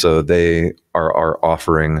 Mm-hmm. So they are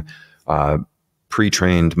offering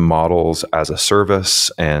pre-trained models as a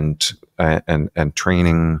service and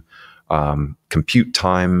training compute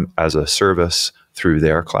time as a service through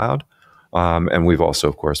their cloud. And we've also,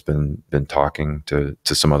 of course, been talking to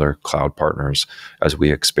some other cloud partners as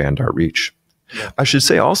we expand our reach. Yeah. I should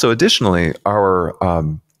say also, additionally,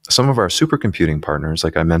 some of our supercomputing partners,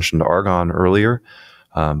 like I mentioned Argonne earlier,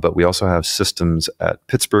 but we also have systems at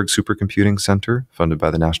Pittsburgh Supercomputing Center, funded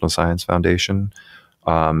by the National Science Foundation,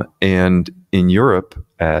 and in Europe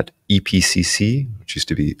at EPCC, which used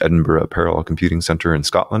to be Edinburgh Parallel Computing Center in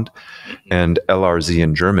Scotland, and LRZ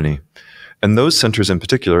in Germany. And those centers in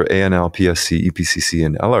particular, ANL, PSC, EPCC,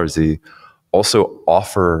 and LRZ, also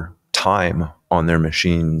offer time on their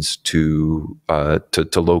machines to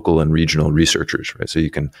local and regional researchers, right? So you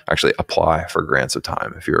can actually apply for grants of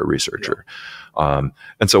time if you're a researcher. Yeah.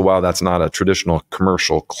 And so while that's not a traditional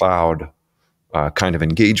commercial cloud kind of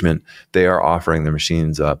engagement, they are offering their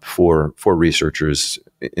machines up for researchers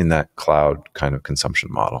in that cloud kind of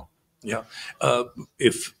consumption model. Yeah.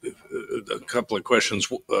 If a couple of questions,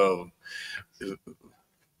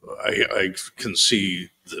 I can see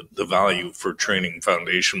the value for training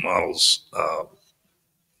foundation models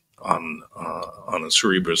on a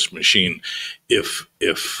Cerebras machine. If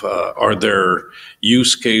are there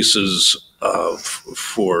use cases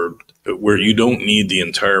for where you don't need the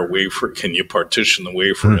entire wafer? Can you partition the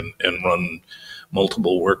wafer and run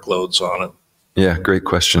multiple workloads on it? Yeah, great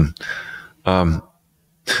question.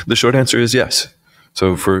 The short answer is yes.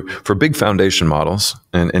 So for big foundation models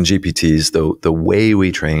and GPTs, the way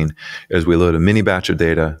we train is we load a mini batch of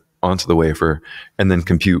data onto the wafer and then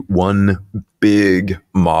compute one big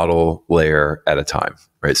model layer at a time,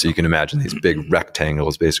 right? So you can imagine these big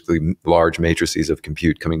rectangles, basically large matrices of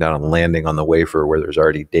compute coming down and landing on the wafer where there's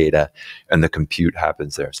already data and the compute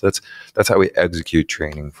happens there. So that's how we execute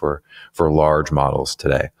training for large models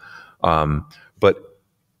today. But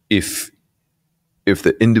if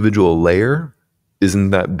the individual layer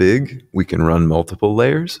isn't that big, we can run multiple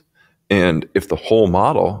layers. And if the whole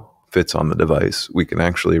model fits on the device, we can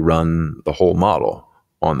actually run the whole model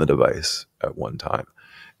on the device at one time.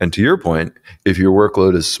 And to your point, if your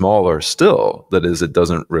workload is smaller still, that is, it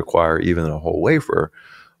doesn't require even a whole wafer,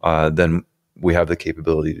 then we have the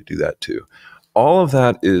capability to do that too. All of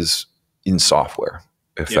that is in software,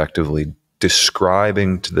 effectively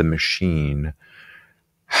describing to the machine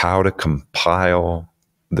how to compile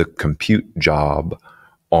the compute job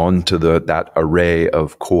onto that array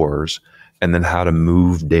of cores and then how to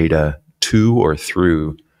move data to or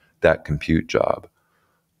through that compute job.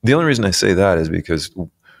 The only reason I say that is because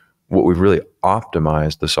what we've really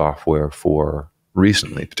optimized the software for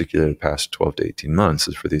recently, particularly the past 12 to 18 months,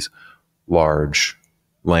 is for these large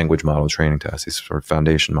language model training tasks, these sort of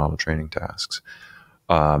foundation model training tasks.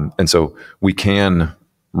 And so we can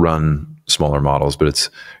run smaller models, but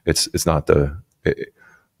it's not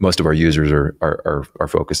most of our users are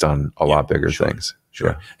focused on a lot bigger things.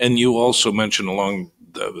 Sure. Yeah. And you also mentioned along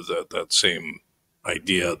that same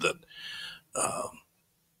idea that I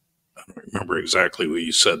don't remember exactly what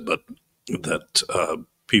you said, but that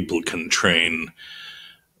people can train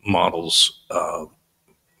models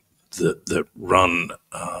that run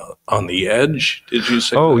on the edge. Did you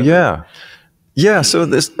say? Oh, that? yeah. So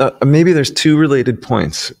this maybe there's two related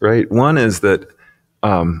points, right? One is that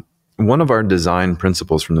one of our design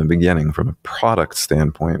principles from the beginning, from a product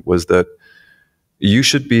standpoint, was that you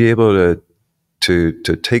should be able to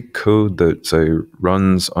take code that, say,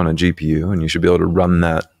 runs on a GPU, and you should be able to run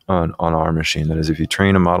that on our machine. That is, if you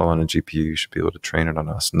train a model on a GPU, you should be able to train it on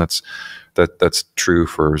us, and that's true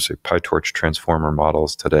for, say, PyTorch transformer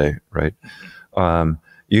models today, right?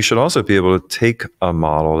 You should also be able to take a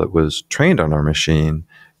model that was trained on our machine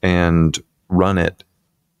and run it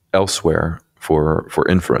elsewhere for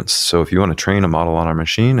inference. So if you want to train a model on our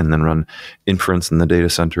machine and then run inference in the data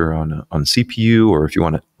center on CPU, or if you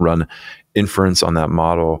want to run inference on that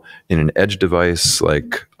model in an edge device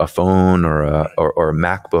like a phone or a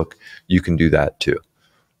MacBook, you can do that too.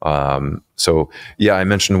 So yeah, I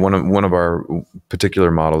mentioned one of our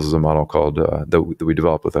particular models is a model called that we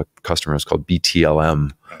developed with a customer. It's called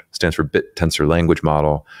BTLM. Stands for Bit Tensor Language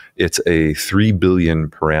Model. It's a 3 billion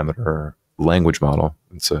parameter language model.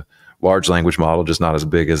 It's a large language model, just not as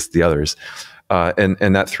big as the others.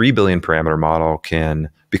 And that 3 billion parameter model can,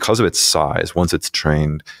 because of its size, once it's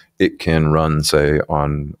trained, it can run, say,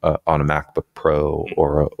 on a MacBook Pro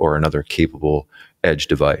or another capable edge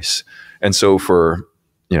device. And so for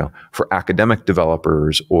academic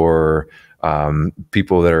developers or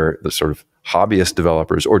people that are the sort of hobbyist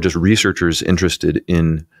developers or just researchers interested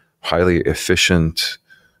in highly efficient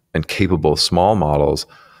and capable small models,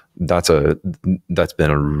 that's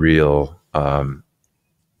been a real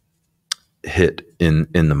hit in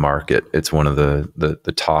the market. It's one of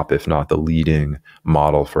the top, if not the leading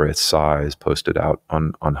model for its size, posted out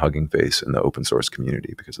on Hugging Face in the open source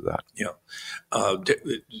community because of that. Yeah.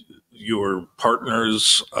 Your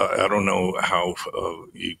partners, I don't know how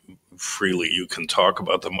freely you can talk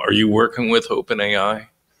about them. Are you working with OpenAI?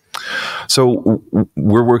 So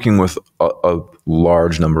we're working with a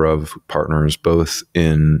large number of partners, both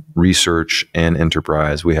in research and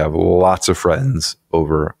enterprise. We have lots of friends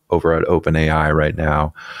over at OpenAI right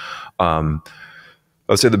now.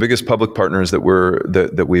 I'd say the biggest public partners that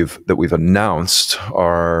we've announced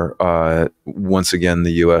are once again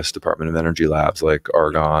the U.S. Department of Energy labs like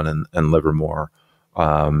Argonne and Livermore,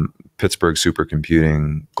 Pittsburgh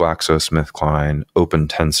Supercomputing, GlaxoSmithKline,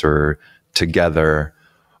 OpenTensor, Together.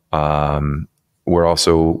 We're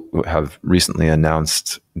also have recently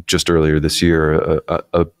announced just earlier this year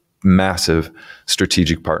a massive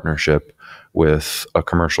strategic partnership with a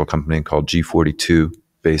commercial company called G42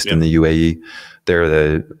 based in the UAE.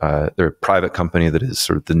 They're a private company that is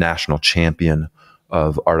sort of the national champion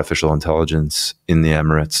of artificial intelligence in the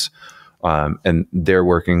Emirates. And they're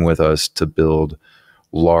working with us to build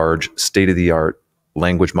large state-of-the-art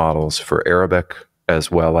language models for Arabic,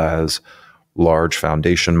 as well as large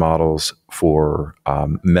foundation models for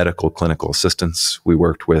medical clinical assistance. We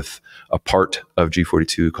worked with a part of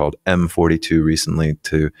G42 called M42 recently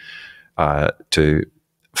to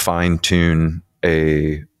fine-tune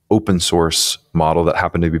a open source model that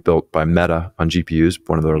happened to be built by Meta on GPUs,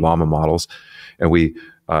 one of their Llama models. And we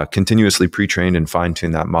continuously pre-trained and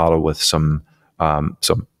fine-tuned that model with some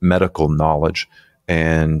medical knowledge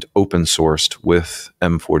and open sourced with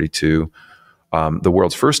M42 the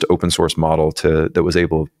world's first open source model that was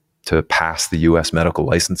able to pass the U.S. medical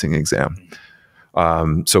licensing exam.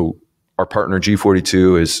 So our partner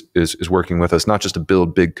G42 is working with us not just to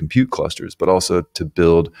build big compute clusters, but also to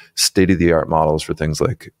build state-of-the-art models for things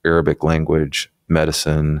like Arabic language,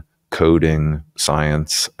 medicine, coding,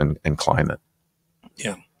 science, and climate.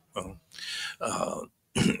 Yeah. Well,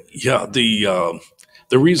 yeah. The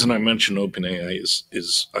reason I mention OpenAI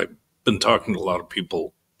is I've been talking to a lot of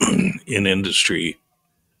people in industry,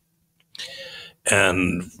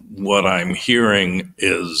 and what I'm hearing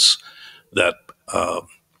is that,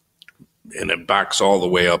 and it backs all the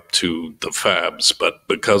way up to the fabs, but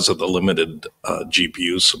because of the limited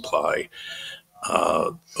GPU supply,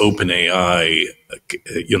 OpenAI,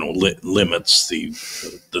 limits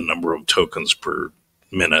the number of tokens per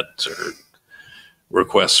minute or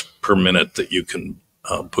requests per minute that you can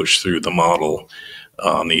push through the model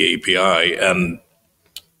on the API, and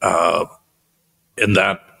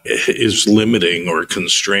that is limiting or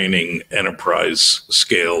constraining enterprise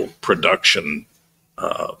scale production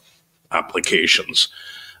applications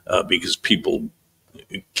because people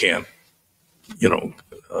can't,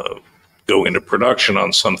 go into production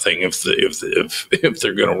on something if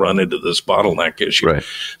they're going to run into this bottleneck issue. Right.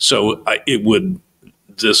 So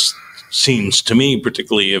this seems to me,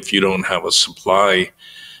 particularly if you don't have a supply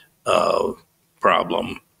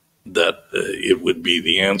problem, that it would be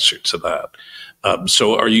the answer to that.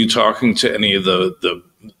 So are you talking to any of the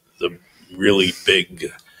really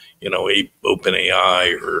big,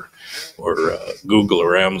 OpenAI or Google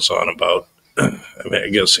or Amazon about, I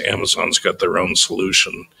guess Amazon's got their own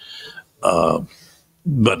solution,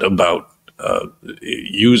 but about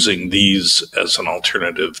using these as an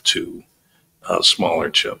alternative to smaller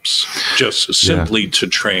chips, just simply to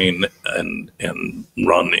train and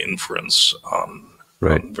run inference on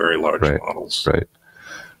very large models? Right.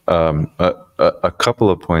 A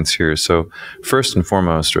couple of points here. So first and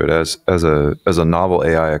foremost, right, as a novel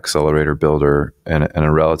AI accelerator builder and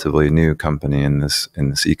a relatively new company in this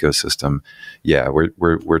ecosystem,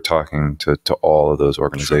 we're talking to all of those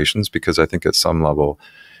organizations, because I think at some level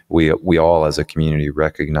we all as a community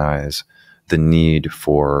recognize the need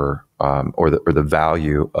for or the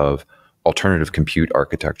value of alternative compute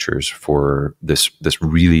architectures for this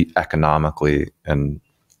really economically and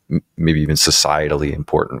maybe even societally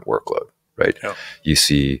important workload, right? Yeah. You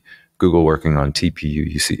see Google working on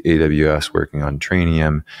TPU, you see AWS working on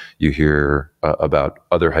Trainium, you hear about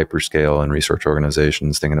other hyperscale and research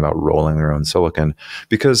organizations thinking about rolling their own silicon,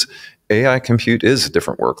 because AI compute is a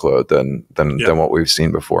different workload than what we've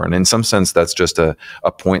seen before. And in some sense, that's just a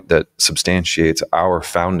point that substantiates our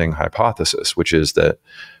founding hypothesis, which is that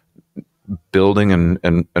building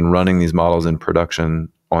and running these models in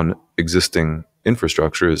production on existing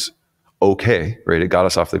infrastructure is okay, right? It got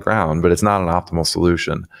us off the ground, but it's not an optimal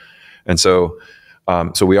solution. And so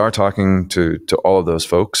we are talking to all of those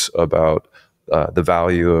folks about the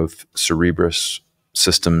value of Cerebras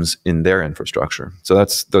Systems in their infrastructure. So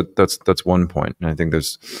that's one point. And I think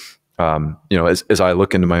there's, as I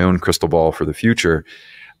look into my own crystal ball for the future,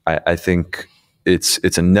 I think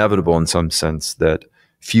it's inevitable in some sense that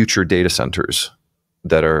future data centers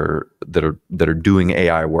that are doing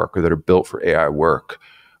AI work or that are built for AI work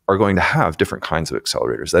are going to have different kinds of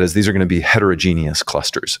accelerators. That is, these are going to be heterogeneous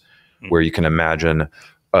clusters where you can imagine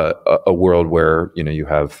a world where you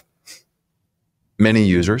have many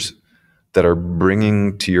users that are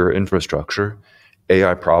bringing to your infrastructure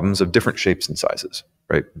AI problems of different shapes and sizes,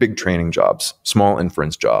 right? Big training jobs, small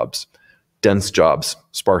inference jobs, dense jobs,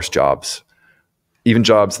 sparse jobs, even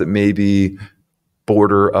jobs that maybe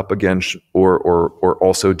border up against or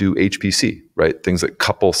also do HPC, right? Things that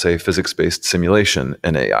couple, say, physics-based simulation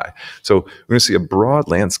and AI. So we're going to see a broad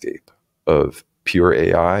landscape of pure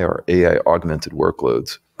AI or AI augmented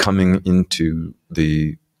workloads coming into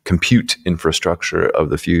the compute infrastructure of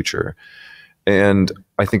the future. And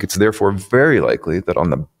I think it's therefore very likely that on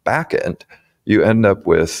the back end, you end up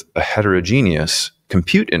with a heterogeneous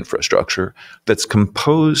compute infrastructure that's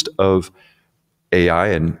composed of AI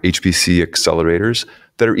and HPC accelerators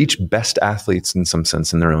that are each best athletes in some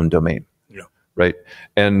sense in their own domain, right?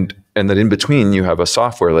 And that in between you have a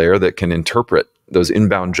software layer that can interpret those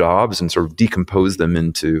inbound jobs and sort of decompose them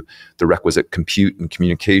into the requisite compute and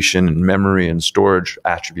communication and memory and storage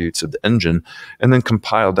attributes of the engine, and then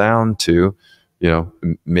compile down to,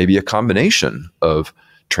 maybe a combination of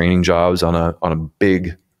training jobs on a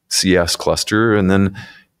big CS cluster and then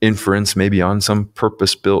inference maybe on some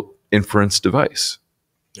purpose-built inference device.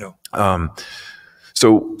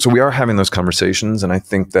 So we are having those conversations, and I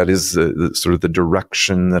think that is the sort of the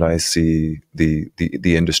direction that I see the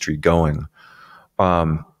industry going.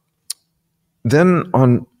 Then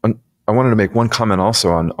I wanted to make one comment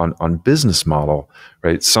also on business model,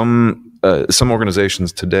 right? Some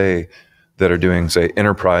organizations today that are doing, say,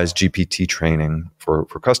 enterprise GPT training for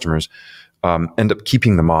customers end up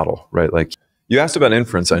keeping the model, right? Like, you asked about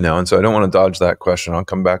inference, I know, and so I don't want to dodge that question. I'll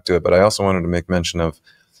come back to it, but I also wanted to make mention of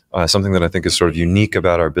something that I think is sort of unique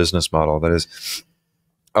about our business model. That is,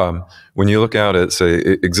 when you look out at, say,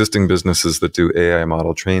 existing businesses that do AI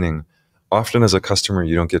model training, often as a customer,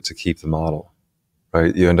 you don't get to keep the model,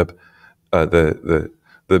 right? You end up, the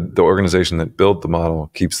organization that built the model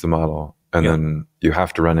keeps the model, and then you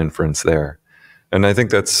have to run inference there. And I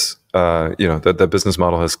think that's, that business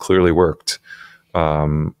model has clearly worked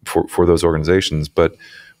for those organizations. But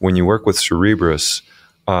when you work with Cerebras,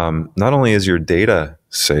 not only is your data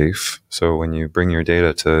safe, so when you bring your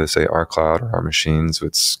data to, say, our cloud or our machines,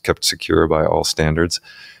 it's kept secure by all standards,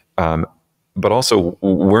 but also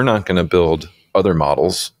we're not going to build other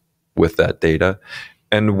models with that data.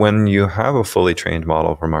 And when you have a fully trained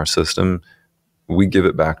model from our system, we give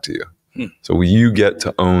it back to you. So you get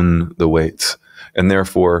to own the weights. And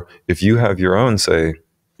therefore, if you have your own, say,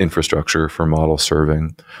 infrastructure for model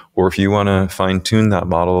serving, or if you want to fine tune that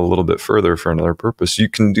model a little bit further for another purpose, you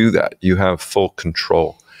can do that. You have full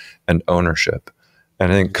control and ownership.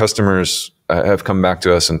 And I think customers have come back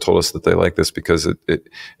to us and told us that they like this because it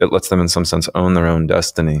lets them in some sense own their own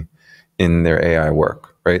destiny in their AI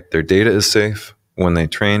work, right? Their data is safe when they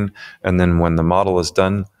train, and then when the model is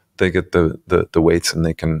done, they get the weights and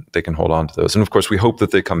they can hold on to those. And of course, we hope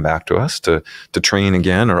that they come back to us to train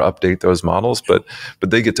again or update those models, but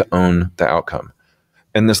they get to own the outcome.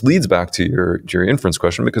 And this leads back to your inference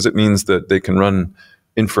question, because it means that they can run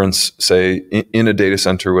inference, say, in a data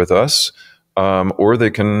center with us, or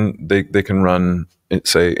they can run it,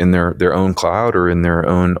 say, in their own cloud or in their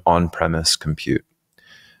own on-premise compute.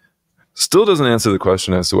 Still doesn't answer the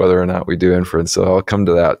question as to whether or not we do inference, so I'll come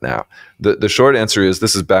to that now. The short answer is,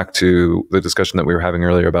 this is back to the discussion that we were having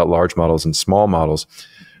earlier about large models and small models.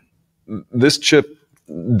 This chip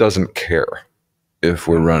doesn't care if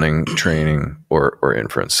we're running training or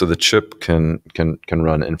inference. So the chip can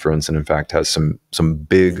run inference, and in fact has some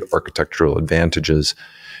big architectural advantages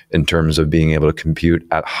in terms of being able to compute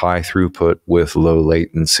at high throughput with low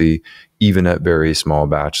latency, even at very small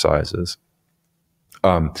batch sizes.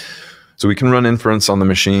 So we can run inference on the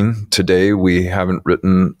machine. Today, we haven't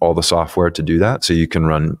written all the software to do that. So you can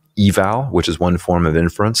run eval, which is one form of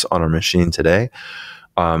inference on our machine today.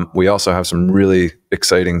 We also have some really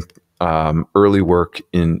exciting early work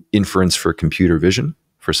in inference for computer vision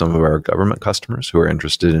for some of our government customers who are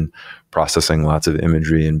interested in processing lots of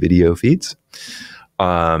imagery and video feeds.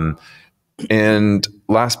 And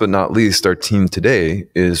last but not least, our team today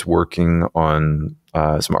is working on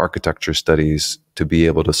some architecture studies to be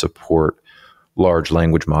able to support large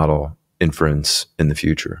language model inference in the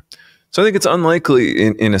future. So I think it's unlikely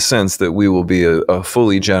in a sense that we will be a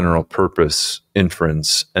fully general purpose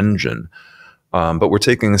inference engine. But we're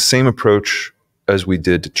taking the same approach as we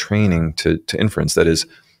did to training to inference. That is,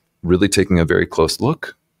 really taking a very close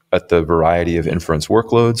look at the variety of inference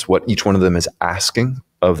workloads, what each one of them is asking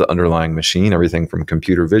of the underlying machine, everything from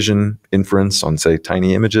computer vision inference on, say,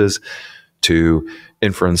 tiny images to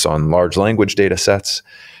inference on large language data sets.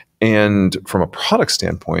 And from a product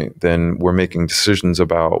standpoint, then we're making decisions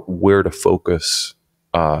about where to focus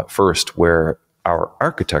first, where our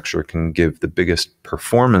architecture can give the biggest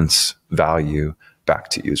performance value back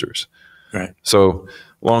to users. Right. So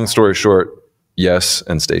long story short, yes,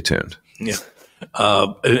 and stay tuned. Yeah.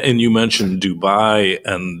 And you mentioned Dubai,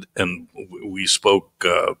 and we spoke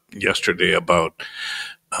yesterday about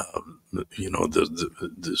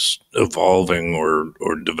this evolving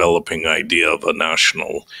or developing idea of a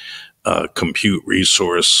national compute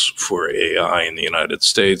resource for AI in the United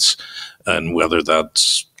States, and whether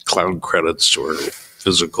that's cloud credits or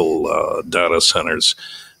physical data centers.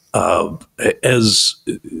 As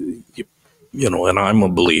you know, and I'm a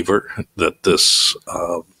believer that this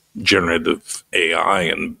generative AI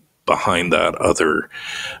and behind that other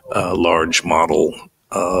large model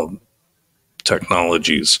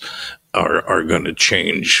technologies are going to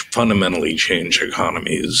fundamentally change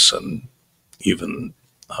economies and even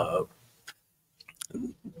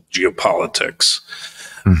geopolitics.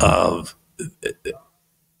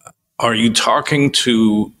 Are you talking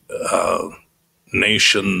to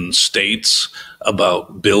nation states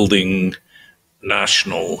about building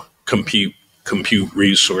national compute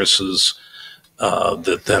resources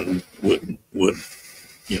that then would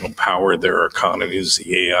power their economies,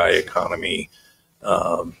 the AI economy,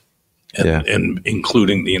 and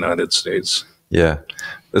including the United States? Yeah,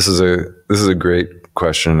 this is a great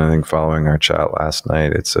question. I think following our chat last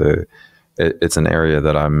night, it's an area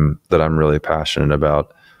that I'm really passionate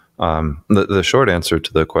about. The short answer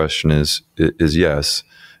to the question is yes,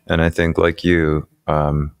 and I think, like you,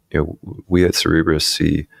 we at Cerebras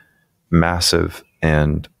see massive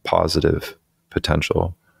and positive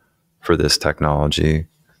potential for this technology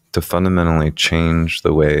to fundamentally change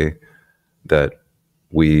the way that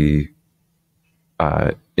we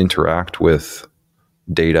interact with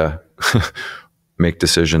data, make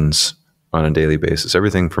decisions on a daily basis.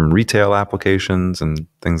 Everything from retail applications and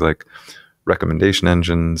things like recommendation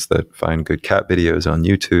engines that find good cat videos on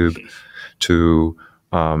YouTube to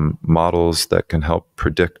models that can help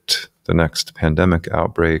predict the next pandemic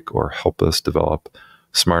outbreak or help us develop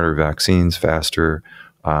smarter vaccines faster,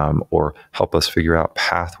 or help us figure out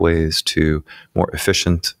pathways to more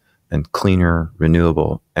efficient and cleaner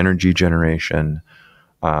renewable energy generation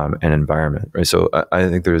and environment. Right? So I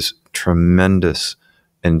think there's tremendous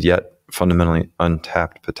and yet fundamentally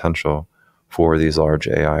untapped potential for these large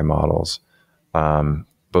AI models,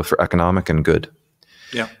 both for economic and good.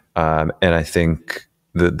 Yeah. And I think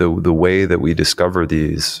the way that we discover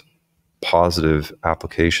these positive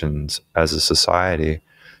applications as a society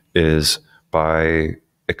is by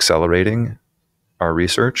accelerating our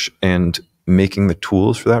research and making the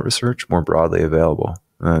tools for that research more broadly available.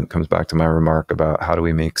 And it comes back to my remark about how do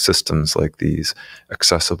we make systems like these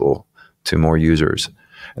accessible to more users.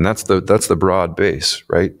 And that's the broad base,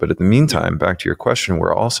 right? But in the meantime, back to your question,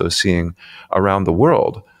 we're also seeing around the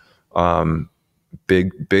world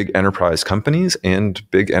big enterprise companies and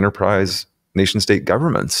big enterprise nation-state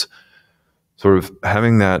governments sort of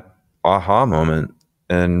having that aha moment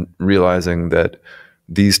and realizing that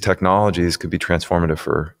these technologies could be transformative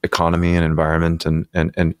for economy and environment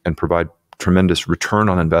and provide tremendous return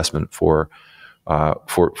on investment for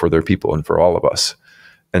their people and for all of us.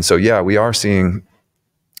 And so, yeah, we are seeing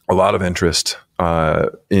a lot of interest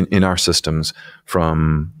in our systems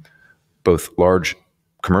from both large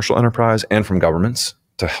commercial enterprise and from governments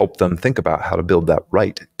to help them think about how to build that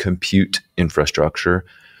right compute infrastructure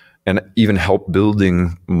and even help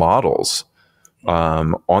building models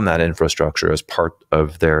on that infrastructure as part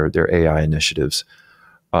of their AI initiatives.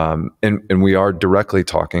 And we are directly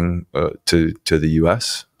talking to the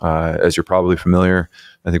U.S. As you're probably familiar,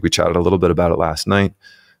 I think we chatted a little bit about it last night.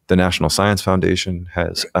 The National Science Foundation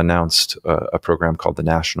has announced a program called the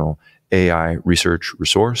National AI Research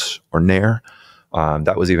Resource, or NARE.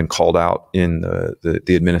 That was even called out in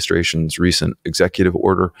the administration's recent executive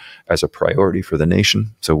order as a priority for the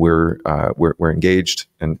nation. So we're engaged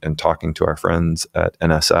and talking to our friends at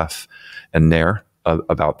NSF and NARE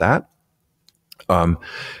about that.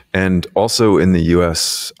 And also in the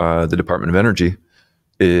U.S., the Department of Energy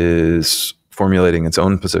is formulating its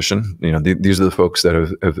own position. You know, these are the folks that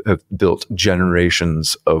have built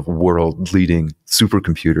generations of world-leading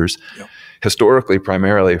supercomputers. Yep. Historically,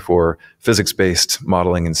 primarily for physics-based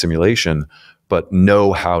modeling and simulation, but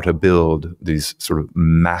know how to build these sort of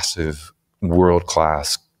massive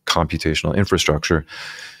world-class computational infrastructure.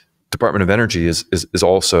 Department of Energy is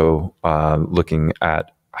also looking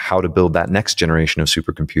at how to build that next generation of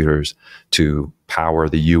supercomputers to power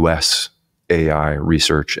the U.S. AI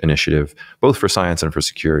research initiative, both for science and for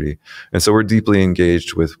security. And so we're deeply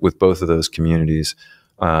engaged with both of those communities.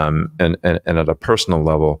 And at a personal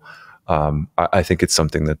level, I think it's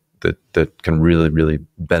something that can really, really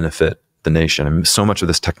benefit the nation. I mean, so much of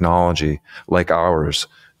this technology, like ours,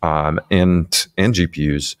 and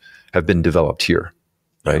GPUs, have been developed here,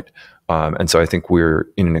 right? And so I think we're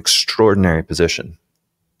in an extraordinary position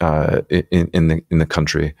in the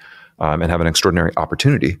country, and have an extraordinary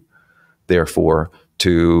opportunity, therefore,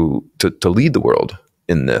 to lead the world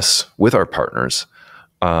in this with our partners,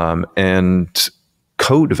 and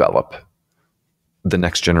co-develop the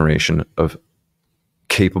next generation of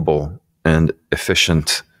capable and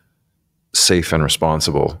efficient, safe and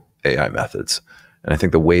responsible AI methods. And I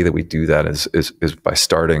think the way that we do that is by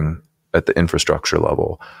starting at the infrastructure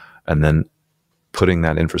level and then putting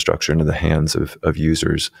that infrastructure into the hands of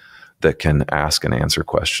users that can ask and answer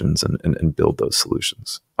questions and build those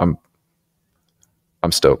solutions. I'm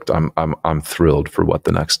stoked. I'm thrilled for what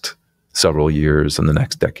the next several years and the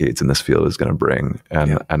next decades in this field is going to bring.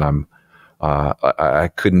 And I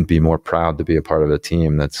couldn't be more proud to be a part of a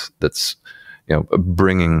team that's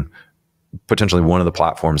bringing potentially one of the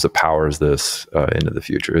platforms that powers this into the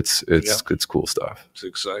future. It's cool stuff. It's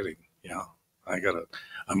exciting. Yeah,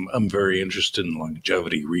 I'm very interested in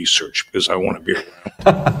longevity research because I want to be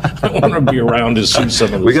around. I want to be around to see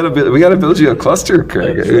some of this. We gotta build you a cluster,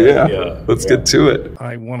 Craig. Let's get to it.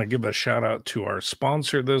 I want to give a shout out to our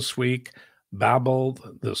sponsor this week,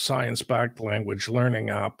 Babbel, the science-backed language learning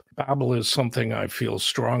app. Babbel is something I feel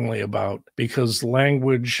strongly about because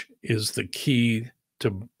language is the key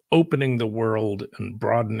to opening the world and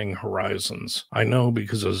broadening horizons. I know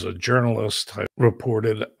because as a journalist, I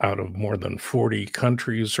reported out of more than 40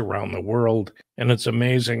 countries around the world, and it's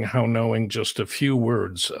amazing how knowing just a few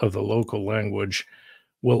words of the local language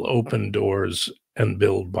will open doors and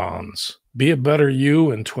build bonds. Be a better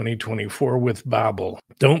you in 2024 with Babbel.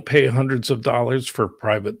 Don't pay hundreds of dollars for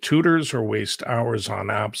private tutors or waste hours on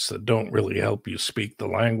apps that don't really help you speak the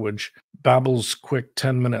language. Babbel's quick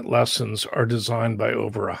 10-minute lessons are designed by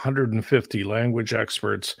over 150 language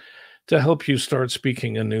experts to help you start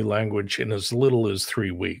speaking a new language in as little as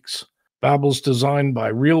 3 weeks. Babbel's designed by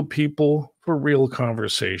real people for real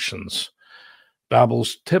conversations.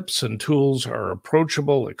 Babbel's tips and tools are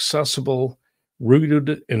approachable, accessible,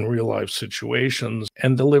 rooted in real-life situations,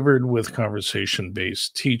 and delivered with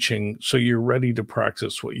conversation-based teaching so you're ready to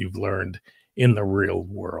practice what you've learned in the real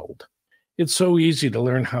world. It's so easy to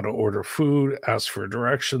learn how to order food, ask for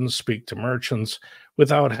directions, speak to merchants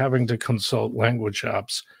without having to consult language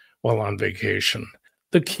apps while on vacation.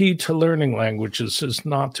 The key to learning languages is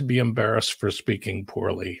not to be embarrassed for speaking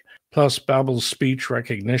poorly. Plus, Babbel's speech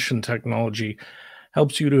recognition technology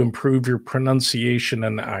helps you to improve your pronunciation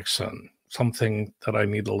and accent, something that I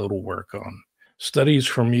need a little work on. Studies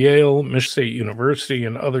from Yale, Michigan State University,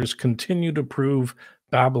 and others continue to prove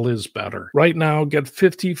Babbel is better. Right now, get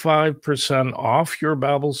 55% off your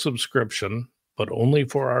Babbel subscription, but only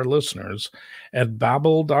for our listeners, at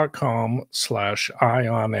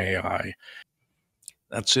babbel.com/ionai.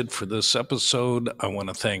 That's it for this episode. I want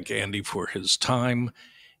to thank Andy for his time.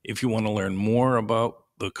 If you want to learn more about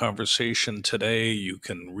the conversation today, you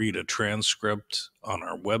can read a transcript on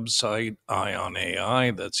our website,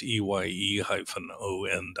 ionai, that's EYE-ON.ai.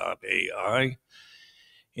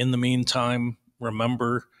 In the meantime,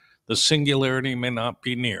 remember, the singularity may not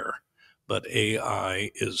be near, but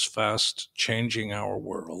AI is fast changing our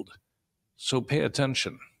world. So pay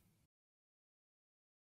attention.